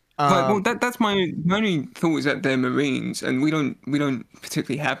 Right. Well, Um, that's my only thought is that they're Marines, and we don't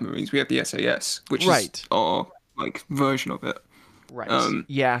particularly have Marines. We have the SAS, which is right. our like version of it. Right. Um,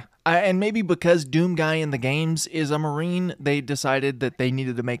 Yeah. And maybe because Doom Guy in the games is a Marine, they decided that they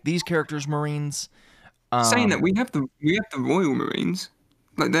needed to make these characters Marines. saying that Um, we have the Royal Marines,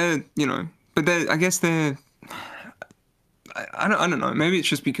 like they're but I guess they're I don't know. Maybe it's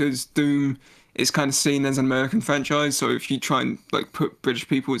just because Doom is kind of seen as an American franchise, so if you try and like put British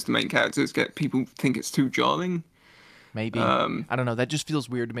people as the main characters, get people think it's too jarring. maybe. Um, I don't know. That just feels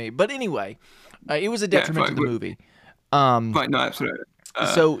weird to me. But anyway, it was a yeah, detriment to right, the movie. Um, right, no, absolutely.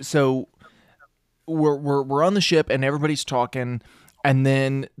 so we're on the ship and everybody's talking, and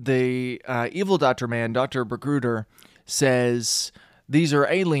then the evil Doctor Man, Doctor Bergruder, says these are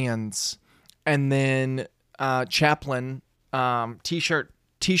aliens, and then Chaplain,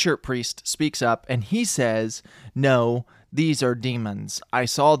 T-shirt priest, speaks up and he says, "No, these are demons. I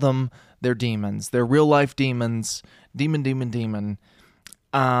saw them. They're demons. They're real life demons. Demon, demon, demon."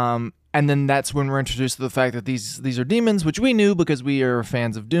 And then that's when we're introduced to the fact that these are demons, which we knew because we are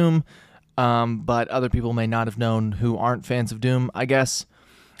fans of Doom. But other people may not have known who aren't fans of Doom, I guess.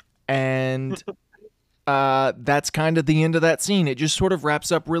 And that's kind of the end of that scene. It just sort of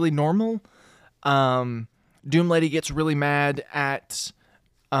wraps up really normal. Doom Lady gets really mad at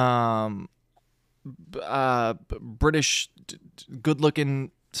British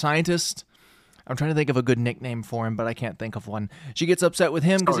good-looking scientist. I'm trying to think of a good nickname for him, but I can't think of one. She gets upset with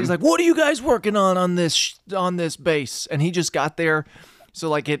him because he's like, "What are you guys working on this base?" And he just got there, so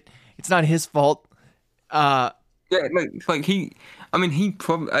like it's not his fault. Yeah, like I mean, he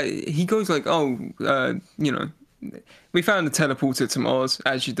probably he goes like, oh, we found a teleporter to Mars,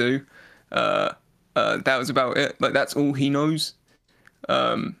 as you do. That was about it. Like that's all he knows.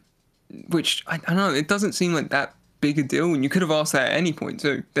 Which I don't know. It doesn't seem like that big a deal, and you could have asked that at any point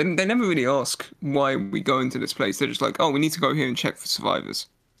too. They never really ask why we go into this place. They're just like, oh, we need to go here and check for survivors.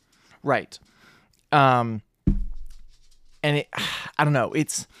 Right. And I don't know.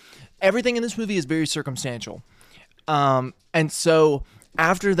 It's everything in this movie is very circumstantial. And so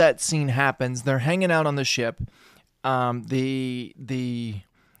after that scene happens, they're hanging out on the ship. The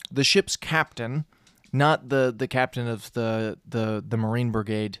ship's captain, not the captain of the Marine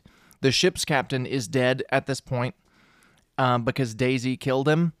Brigade, the ship's captain is dead at this point, because Daisy killed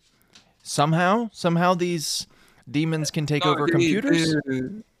him. Somehow these demons can take over computers.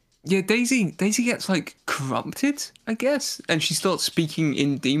 Yeah, Daisy gets like corrupted, I guess, and she starts speaking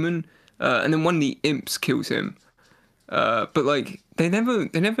in demon, and then one of the imps kills him. But like they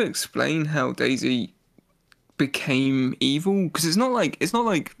never explain how Daisy became evil, because it's not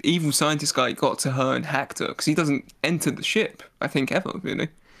like evil scientist guy got to her and hacked her, because he doesn't enter the ship, I think, ever really.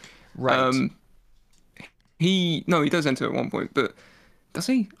 Right. He does enter at one point, but does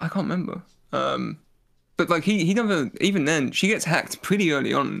he? I can't remember. But like he never, even then she gets hacked pretty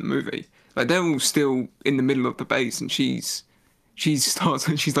early on in the movie. Like they're all still in the middle of the base, and she starts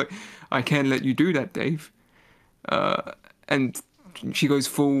and she's like, "I can't let you do that, Dave." And she goes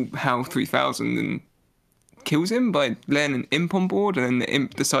full HAL 3000 and kills him by laying an imp on board, and then the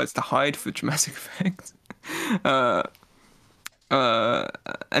imp decides to hide for dramatic effect.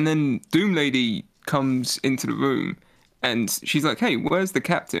 And then Doom Lady comes into the room, and she's like, "Hey, where's the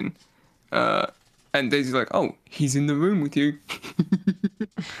captain?" And Daisy's like, "Oh, he's in the room with you."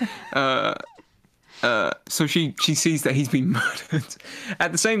 So she sees that he's been murdered.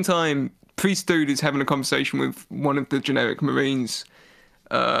 At the same time, Priest Dude is having a conversation with one of the generic Marines,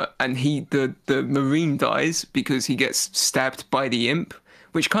 and the Marine dies because he gets stabbed by the imp,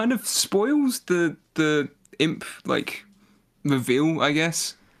 which kind of spoils the imp like reveal, I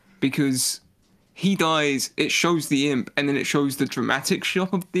guess, because he dies, it shows the imp, and then it shows the dramatic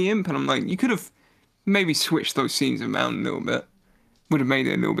shot of the imp, and I'm like, you could have maybe switched those scenes around a little bit. Would have made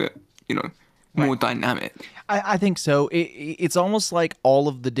it a little bit, more dynamic. I think so. It's almost like all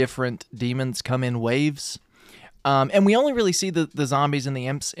of the different demons come in waves. And we only really see the zombies and the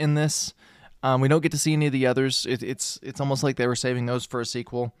imps in this. We don't get to see any of the others. It's almost like they were saving those for a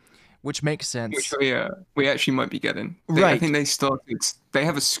sequel, which makes sense. Which we actually might be getting. Right. I think they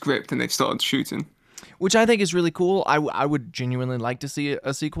have a script and they've started shooting. Which I think is really cool. I would genuinely like to see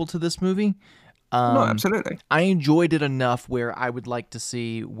a sequel to this movie. No, absolutely. I enjoyed it enough where I would like to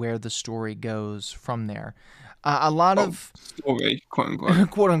see where the story goes from there. A lot Oh, of story, quote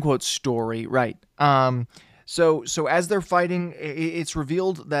unquote. quote unquote story, right? So as they're fighting, it's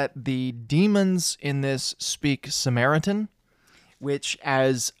revealed that the demons in this speak Samaritan, which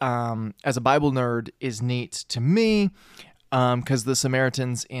as a Bible nerd is neat to me, because the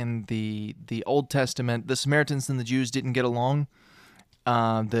Samaritans in the Old Testament, the Samaritans and the Jews didn't get along.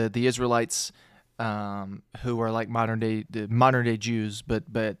 The Israelites, who are like modern day Jews,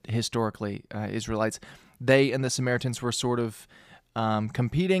 but historically Israelites, they and the Samaritans were sort of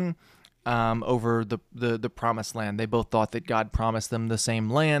competing over the promised land. They both thought that God promised them the same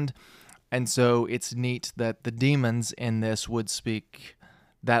land, and so it's neat that the demons in this would speak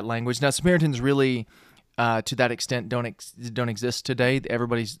that language. Now, Samaritans really, to that extent, don't exist today.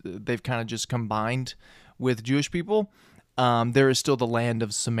 They've kind of just combined with Jewish people. There is still the land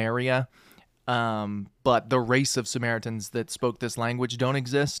of Samaria, but the race of Samaritans that spoke this language don't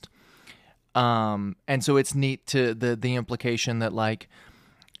exist. And so it's neat to the implication that like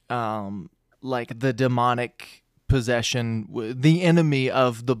the demonic possession, the enemy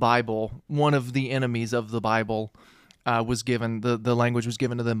of the Bible, one of the enemies of the Bible, was given the language was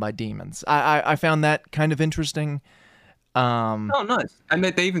given to them by demons. I found that kind of interesting. Oh, nice. And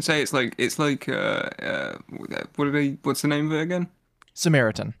they even say what are they? What's the name of it again?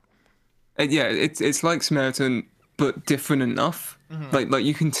 Samaritan. Yeah, it's like Samaritan, but different enough. Like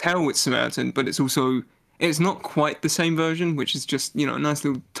you can tell it's Samaritan, but it's not quite the same version, which is just a nice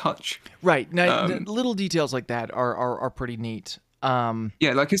little touch. Right. Now, little details like that are pretty neat.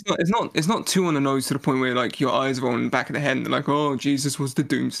 Yeah, like it's not too on the nose to the point where like your eyes roll in the back of the head and they're like, oh, Jesus was the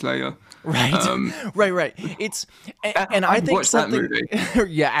Doomslayer. Right. Right. It's and I I'd think watch that something.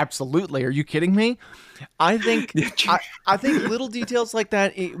 movie. Yeah, absolutely. Are you kidding me? I think I think little details like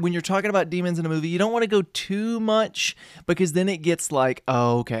that, when you're talking about demons in a movie, you don't want to go too much, because then it gets like,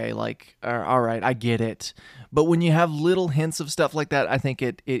 oh, okay, like, all right, I get it. But when you have little hints of stuff like that, I think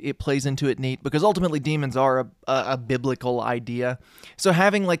it plays into it neat, because ultimately demons are a biblical idea. So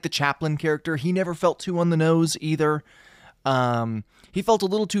having like the chaplain character, he never felt too on the nose either. He felt a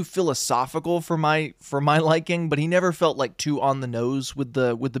little too philosophical for my liking, but he never felt like too on the nose with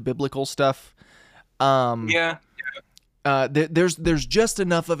the biblical stuff. Yeah. There's just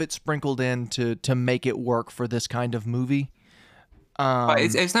enough of it sprinkled in to make it work for this kind of movie. But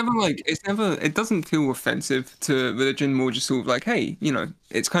it doesn't feel offensive to religion, more just sort of like, hey,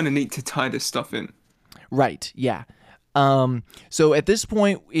 it's kind of neat to tie this stuff in. Right. Yeah. So at this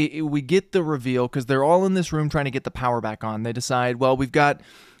point, we get the reveal, because they're all in this room trying to get the power back on. They decide, well, we've got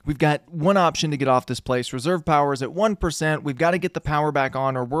one option to get off this place. Reserve power is at 1%. We've got to get the power back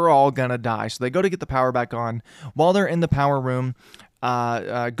on, or we're all gonna die. So they go to get the power back on. While they're in the power room,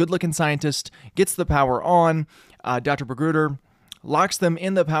 good-looking scientist gets the power on. Dr. Bergruder locks them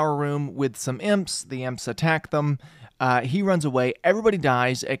in the power room with some imps. The imps attack them. He runs away. Everybody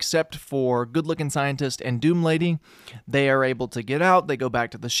dies except for good-looking scientist and Doom Lady. They are able to get out. They go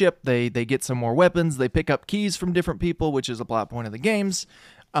back to the ship. They get some more weapons. They pick up keys from different people, which is a plot point of the games.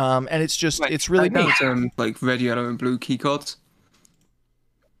 And it's just, it's really neat. Like red, yellow, and blue key cards.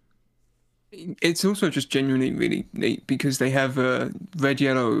 It's also just genuinely really neat because they have red,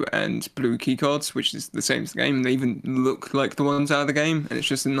 yellow, and blue key cards, which is the same as the game. And they even look like the ones out of the game, and it's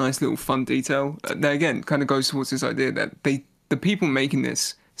just a nice little fun detail. That again kind of goes towards this idea that the people making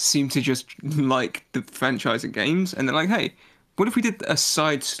this seem to just like the franchise of games, and they're like, hey, what if we did a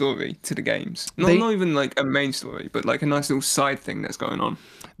side story to the games? Not even like a main story, but like a nice little side thing that's going on.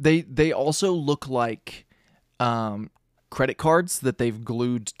 They also look like credit cards that they've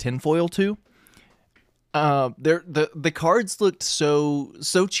glued tinfoil to. The cards looked so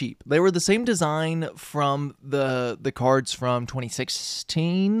cheap. They were the same design from the cards from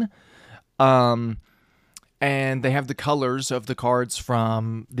 2016. And they have the colors of the cards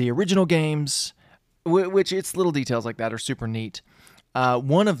from the original games, which it's little details like that are super neat.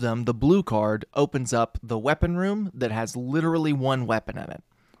 One of them, the blue card, opens up the weapon room that has literally one weapon in it.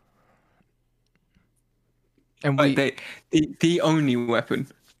 And the only weapon.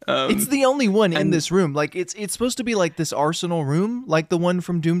 It's the only one in this room. Like it's supposed to be like this arsenal room, like the one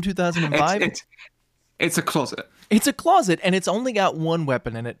from Doom 2005. It's a closet. It's a closet, and it's only got one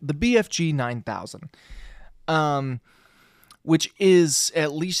weapon in it, the BFG 9000, which is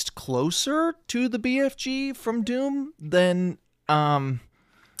at least closer to the BFG from Doom than the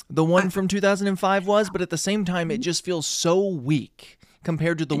one from 2005 was. But at the same time, it just feels so weak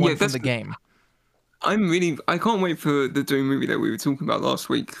compared to the one from the game. I can't wait for the Doom movie that we were talking about last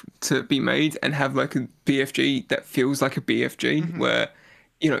week to be made and have like a BFG that feels like a BFG, where,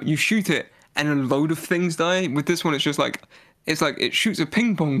 you shoot it and a load of things die. With this one, it's just like it's like it shoots a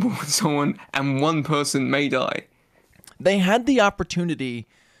ping pong ball at someone, and one person may die. They had the opportunity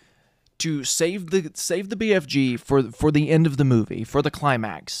to save the BFG for the end of the movie, for the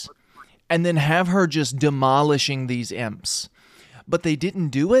climax, and then have her just demolishing these imps. But they didn't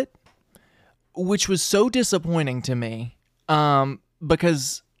do it, which was so disappointing to me,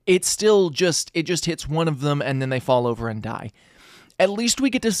 because it just hits one of them and then they fall over and die. At least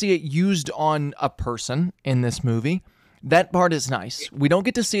we get to see it used on a person in this movie. That part is nice. We don't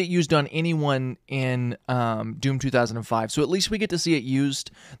get to see it used on anyone in Doom 2005, so at least we get to see it used.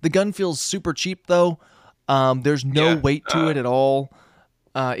 The gun feels super cheap, though. There's no weight to it at all.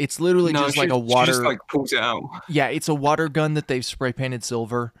 It's literally just like a water. She just like pulls it out. Yeah, it's a water gun that they've spray painted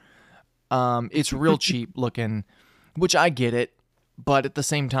silver. It's real cheap looking, which I get it, but at the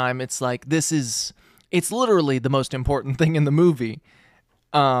same time, it's like it's literally the most important thing in the movie.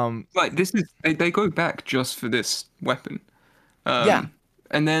 Like this is they go back just for this weapon. And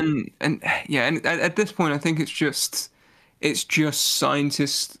at this point I think it's just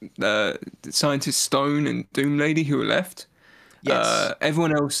scientist Stone and Doom Lady who are left. Yes.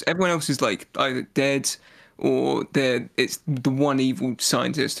 Everyone else is like either dead or it's the one evil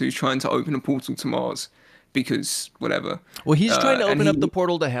scientist who's trying to open a portal to Mars because whatever. Well, he's trying to open up the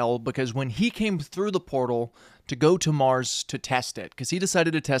portal to hell because when he came through the portal to go to Mars to test it, because he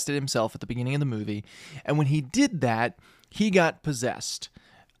decided to test it himself at the beginning of the movie, and when he did that, he got possessed,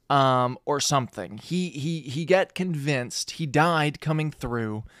 or something. He got convinced. He died coming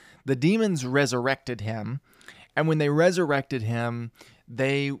through. The demons resurrected him, and when they resurrected him,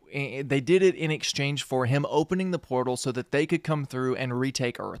 they did it in exchange for him opening the portal so that they could come through and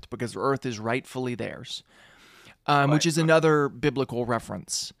retake Earth, because Earth is rightfully theirs, which is another biblical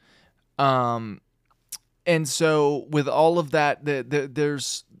reference. And so with all of that,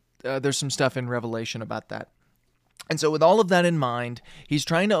 there's some stuff in Revelation about that. And so with all of that in mind, he's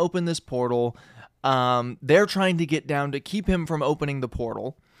trying to open this portal. They're trying to get down to keep him from opening the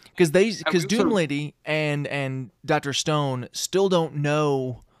portal because Doom Lady and Dr. Stone still don't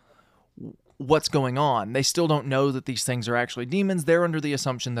know what's going on. They still don't know that these things are actually demons. They're under the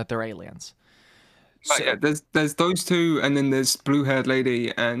assumption that they're aliens. So, yeah, there's those two, and then there's blue-haired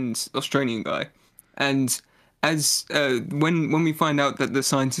lady and Australian guy. And as when we find out that the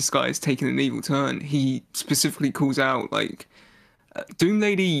scientist guy is taking an evil turn, he specifically calls out like Doom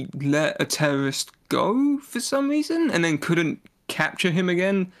Lady let a terrorist go for some reason, and then couldn't capture him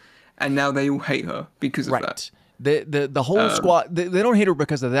again, and now they all hate her because of that. The whole squad, they don't hate her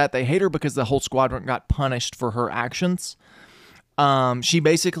because of that. They hate her because the whole squadron got punished for her actions. She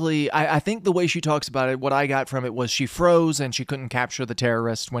basically, I think the way she talks about it, what I got from it was she froze and she couldn't capture the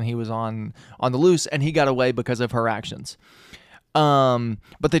terrorist when he was on the loose, and he got away because of her actions.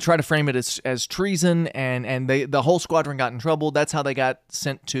 But they try to frame it as treason, and the whole squadron got in trouble. That's how they got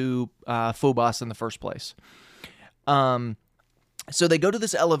sent to Phobos in the first place. So they go to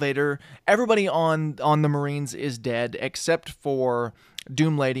this elevator. Everybody on the Marines is dead except for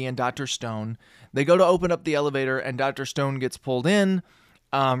Doom Lady and Dr. Stone. They go to open up the elevator, and Dr. Stone gets pulled in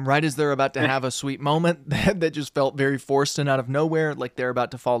right as they're about to have a sweet moment that just felt very forced and out of nowhere, like they're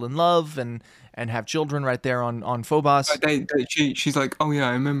about to fall in love and have children right there on Phobos. She's like, oh yeah,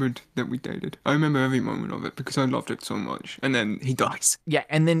 I remembered that we dated. I remember every moment of it because I loved it so much. And then he dies. Yeah,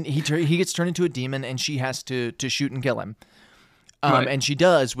 and then he gets turned into a demon, and she has to shoot and kill him. Right. And she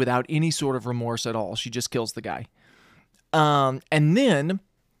does without any sort of remorse at all. She just kills the guy. And then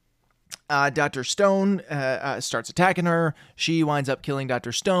Dr. Stone starts attacking her. She winds up killing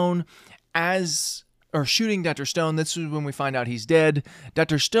Dr. Stone or shooting Dr. Stone. This is when we find out he's dead.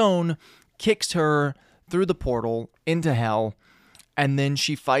 Dr. Stone kicks her through the portal into hell, and then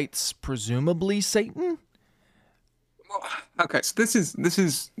she fights presumably Satan. Okay, so this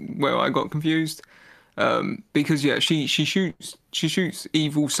is where I got confused. Because yeah, she shoots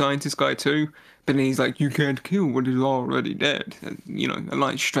evil scientist guy too, but then he's like, you can't kill what is already dead. You know, a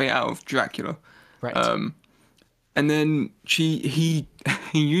line straight out of Dracula. Right. And then he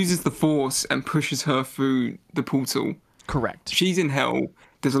uses the Force and pushes her through the portal. Correct. She's in hell.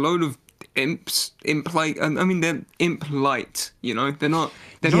 There's a load of imps, imp-like. I mean, they're imp-light. You know, they don't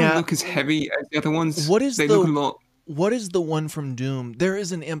look as heavy as the other ones. Look a lot. What is the one from Doom? There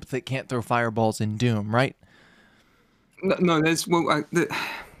is an imp that can't throw fireballs in Doom, right? No,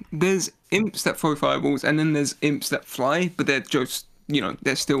 there's imps that throw fireballs, and then there's imps that fly, but they're just, you know,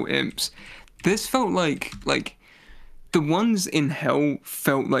 they're still imps. This felt like the ones in hell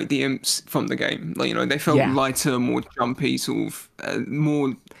felt like the imps from the game. Like, you know, they felt lighter, more jumpy, sort of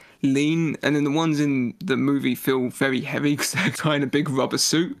more lean, and then the ones in the movie feel very heavy because they're kind of big rubber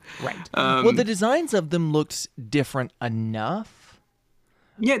suit. Right. Well, the designs of them looked different enough.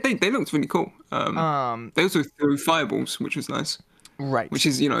 Yeah, they looked really cool. They also threw fireballs, which was nice. Right. Which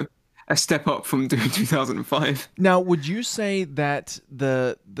is, a step up from doing 2005. Now, would you say that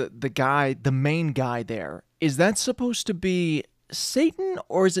the main guy there, is that supposed to be Satan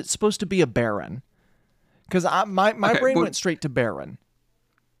or is it supposed to be a Baron? Because my brain went straight to Baron.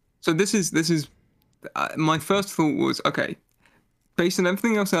 So this is my first thought was, okay, based on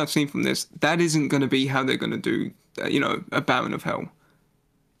everything else that I've seen from this, that isn't going to be how they're going to do, a Baron of Hell.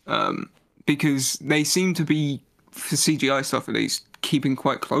 Because they seem to be, for CGI stuff at least, keeping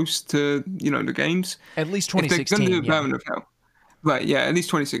quite close to, the games. At least 2016, if they're going to do Baron of Hell. Right, yeah, at least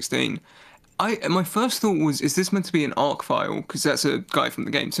 2016. My first thought was, is this meant to be an arc file? Because that's a guy from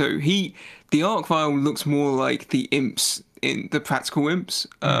the game too. The arc file looks more like the imps in the practical imps,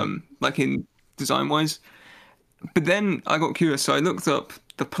 like in design wise. But then I got curious, so I looked up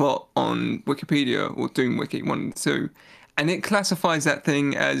the plot on Wikipedia or Doom Wiki 1 and 2, and it classifies that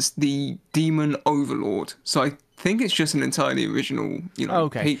thing as the Demon Overlord. So I think it's just an entirely original,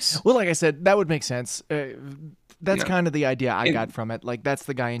 piece. Well, like I said, that would make sense. That's kind of the idea I got from it. Like, that's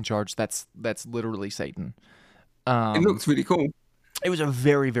the guy in charge. That's literally Satan. It looks really cool. It was a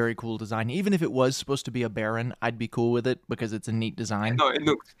very, very cool design. Even if it was supposed to be a Baron, I'd be cool with it because it's a neat design. No, it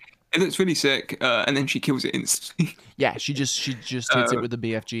looks really sick. And then she kills it instantly. Yeah, she just hits it with the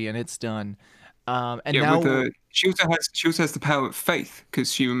BFG and it's done. And yeah, now she also has the power of faith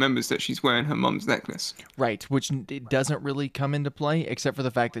because she remembers that she's wearing her mom's necklace. Right, which it doesn't really come into play except for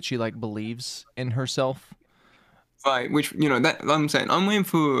the fact that she believes in herself. Right, which that I'm saying I'm waiting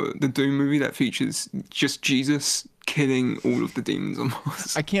for the Doom movie that features just Jesus killing all of the demons on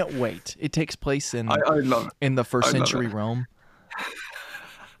Mars. I can't wait. It takes place in I love it. in the first century Rome.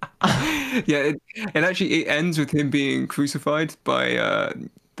 Yeah, it ends with him being crucified by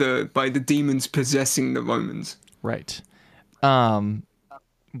the demons possessing the Romans. Right.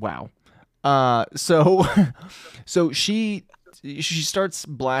 Wow. So she starts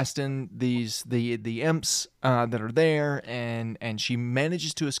blasting the imps that are there, and she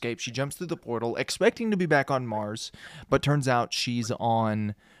manages to escape. She jumps through the portal, expecting to be back on Mars, but turns out she's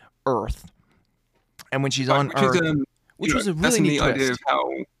on Earth. And when she's on Earth, which was a really neat twist. Idea of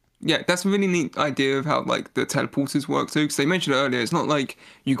how. Yeah, that's a really neat idea of how the teleporters work too. Because they mentioned earlier, it's not like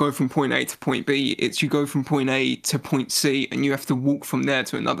you go from point A to point B. It's you go from point A to point C, and you have to walk from there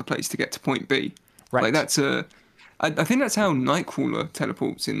to another place to get to point B. Right. Like that's I think that's how Nightcrawler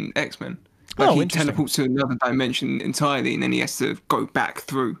teleports in X-Men. He teleports to another dimension entirely, and then he has to go back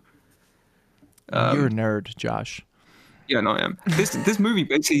through. You're a nerd, Josh. Yeah, no, I am. This movie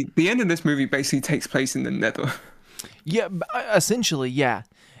basically, the end of this movie basically takes place in the Nether. Yeah, essentially, yeah.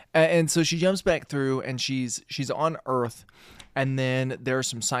 And so she jumps back through, and she's on Earth, and then there are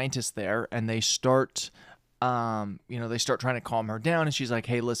some scientists there, and they start, trying to calm her down, and she's like,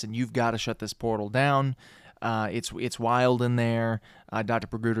 "Hey, listen, you've got to shut this portal down. It's wild in there. Dr.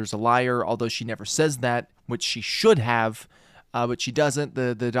 Magruder's a liar," although she never says that, which she should have, but she doesn't.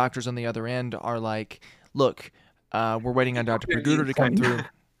 The doctors on the other end are like, "Look, we're waiting on Dr. Magruder to come through,"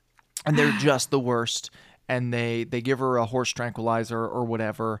 and they're just the worst. And they give her a horse tranquilizer or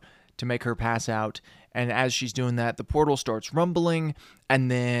whatever to make her pass out. And as she's doing that, the portal starts rumbling,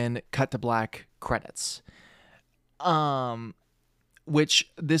 and then cut to black, credits. Which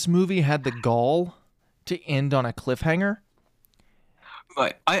this movie had the gall to end on a cliffhanger.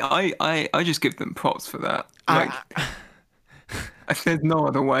 Right. I just give them props for that. There's no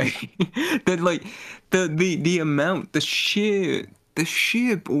other way. That the amount, the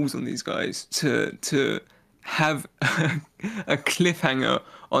sheer balls on these guys to have a cliffhanger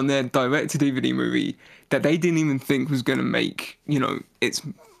on their direct-to-DVD movie that they didn't even think was going to make, its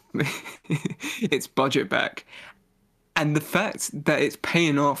budget back. And the fact that it's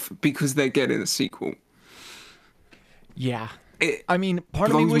paying off because they're getting a sequel. Yeah.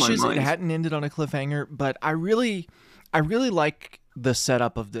 Part of me wishes it hadn't ended on a cliffhanger, but I really like the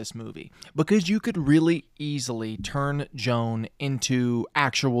setup of this movie because you could really easily turn Joan into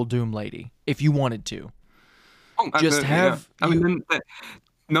actual Doom Lady if you wanted to. Just have knowing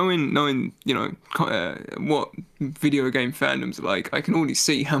what video game fandoms are like, I can already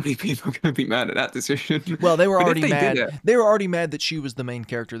see how many people are going to be mad at that decision. Well, they were already mad. They were already mad that she was the main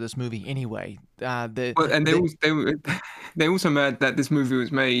character of this movie anyway. They also mad that this movie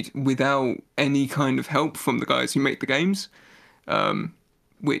was made without any kind of help from the guys who make the games,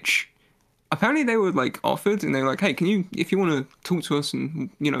 which apparently they were offered, and they were like, "Hey, if you want to talk to us and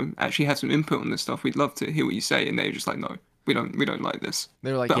actually have some input on this stuff, we'd love to hear what you say." And they were just like, "No." we don't like this.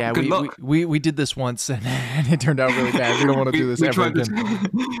 They're like, But yeah, good luck. we did this once and it turned out really bad. We don't want to do this ever again.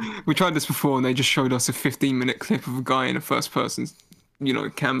 We tried this before, and they just showed us a 15-minute clip of a guy in a first-person,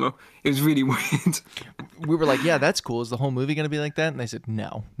 camera. It was really weird. We were like, yeah, that's cool. Is the whole movie going to be like that? And they said,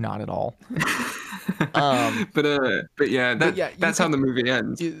 no, not at all. But yeah, that's how the movie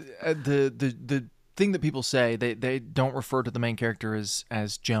ends. The thing that people say, they don't refer to the main character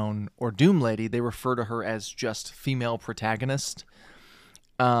as Joan or Doom Lady. They refer to her as just female protagonist.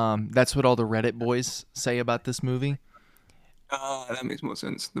 That's what all the Reddit boys say about this movie. That makes more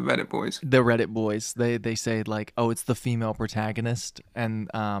sense. The Reddit boys. The Reddit boys, they say like, oh, it's the female protagonist, and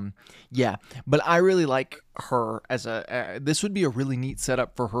yeah. But I really like her as this would be a really neat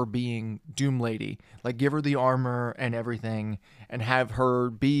setup for her being Doom Lady. Like, give her the armor and everything, and have her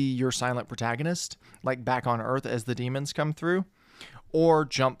be your silent protagonist, like back on Earth as the demons come through. Or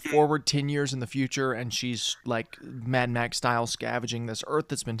jump forward 10 years in the future and she's like Mad Max style scavenging this Earth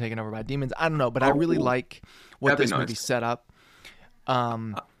that's been taken over by demons. I don't know, but I really like what this movie set up.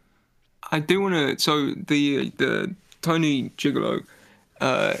 I do want to. So the Tony Gigolo,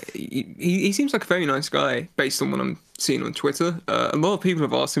 he seems like a very nice guy based on what I'm seeing on Twitter. A lot of people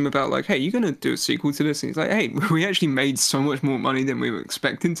have asked him about like, hey, you gonna do a sequel to this? And he's like, hey, we actually made so much more money than we were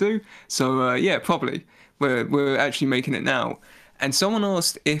expecting to. So yeah, probably we're actually making it now. And someone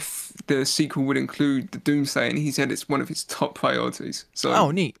asked if the sequel would include the Doomsday, and he said it's one of his top priorities. So, oh,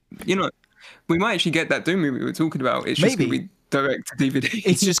 neat. We might actually get that Doom movie we were talking about. It's just gonna be direct to DVD.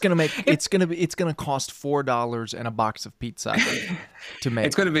 It's just gonna make it's gonna cost $4 and a box of pizza to make.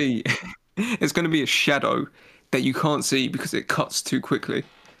 It's gonna be a shadow that you can't see because it cuts too quickly.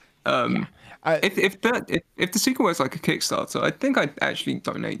 If the sequel was like a Kickstarter, I think I'd actually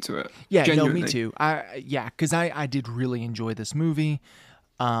donate to it. Yeah, genuinely. no, me too. Because I did really enjoy this movie.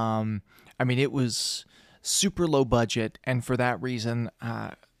 I mean, it was super low budget, and for that reason,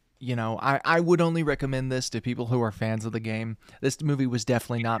 I would only recommend this to people who are fans of the game. This movie was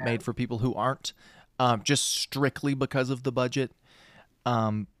definitely not made for people who aren't, just strictly because of the budget.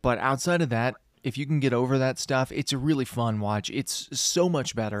 But outside of that, if you can get over that stuff, it's a really fun watch. It's so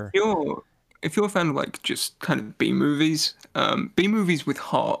much better. If you're a fan of like just kind of B movies with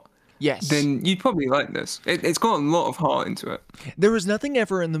heart, yes, then you'd probably like this. It's got a lot of heart into it. There was nothing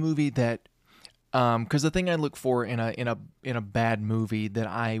ever in the movie that, because the thing I look for in a bad movie that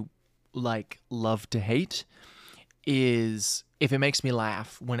I like love to hate is if it makes me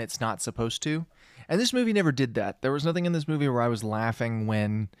laugh when it's not supposed to. And this movie never did that. There was nothing in this movie where I was laughing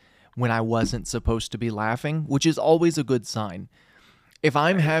when I wasn't supposed to be laughing, which is always a good sign. If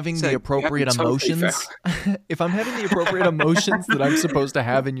I'm having the appropriate emotions, if I'm having the appropriate emotions that I'm supposed to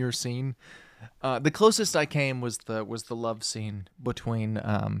have in your scene, the closest I came was the love scene between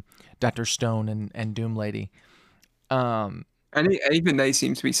Dr. Stone and Doom Lady. And even they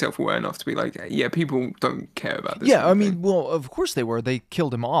seem to be self-aware enough to be like, yeah, people don't care about this. Yeah, I mean, well, of course they were. They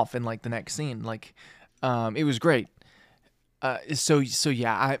killed him off in like the next scene. Like, it was great. So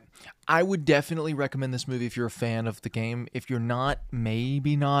yeah, I would definitely recommend this movie if you're a fan of the game. If you're not,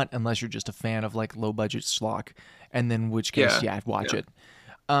 maybe not, unless you're just a fan of like low budget schlock, and then which case, watch it.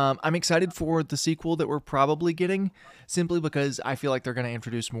 I'm excited for the sequel that we're probably getting, simply because I feel like they're going to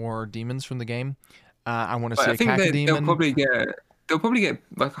introduce more demons from the game. I want to see a cacodemon. They'll probably get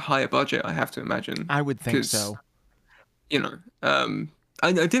like a higher budget, I have to imagine. I would think so.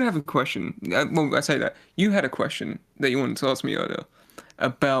 I did have a question. Well, I say that. You had a question that you wanted to ask me earlier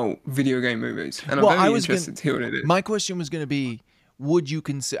about video game movies. And I'm very interested to hear what it is. My question was going to be, would you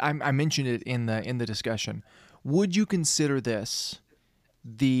consider, I mentioned it in the discussion, would you consider this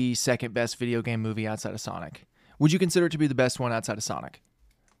the second best video game movie outside of Sonic? Would you consider it to be the best one outside of Sonic?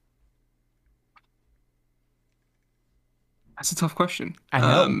 That's a tough question. I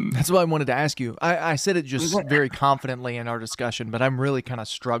know. That's why I wanted to ask you. I said it just very confidently in our discussion, but I'm really kind of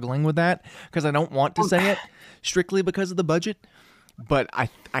struggling with that because I don't want to say it strictly because of the budget, but I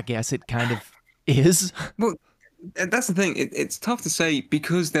guess it kind of is. Well, that's the thing. It's tough to say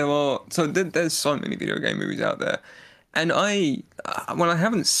because there's so many video game movies out there, and when I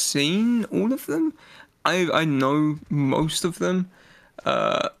haven't seen all of them, I know most of them.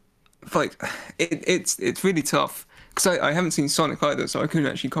 Like it's really tough. Because I haven't seen Sonic either, so I couldn't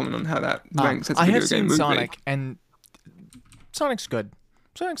actually comment on how that ranks as a video game movie. I have seen Sonic, and Sonic's good.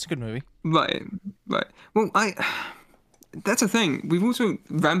 Sonic's a good movie. Right. Well, that's the thing. We've also...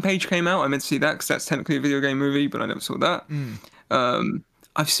 Rampage came out. I meant to see that, because that's technically a video game movie, but I never saw that.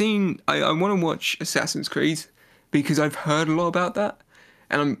 I've seen... I want to watch Assassin's Creed, because I've heard a lot about that,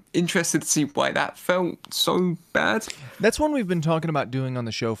 and I'm interested to see why that felt so bad. That's one we've been talking about doing on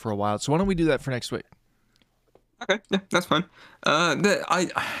the show for a while, so why don't we do that for next week? Okay, yeah, that's fine.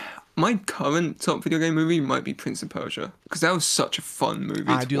 My current top video game movie might be Prince of Persia because that was such a fun movie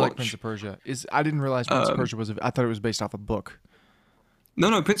I to do like Prince watch. of Persia. I didn't realize Prince of Persia was. I thought it was based off a book.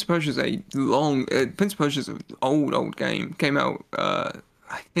 No, Prince of Persia is a long. Prince of Persia is an old game. Came out,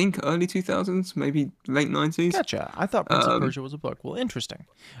 I think, early 2000s, maybe late 90s. Gotcha. I thought Prince of Um, Persia was a book. Well, interesting.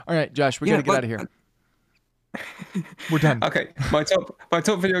 All right, Josh, we got yeah, to get out but of here. We're done. okay. My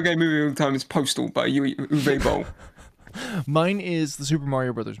top video game movie of all time is Postal by Uwe Boll. Mine is the Super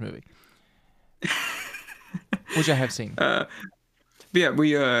Mario Brothers movie, which I have seen. But yeah,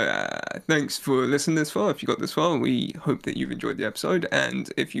 we thanks for listening this far. If you got this far, we hope that you've enjoyed the episode. And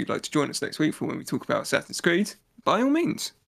if you'd like to join us next week for when we talk about Assassin's Creed, by all means.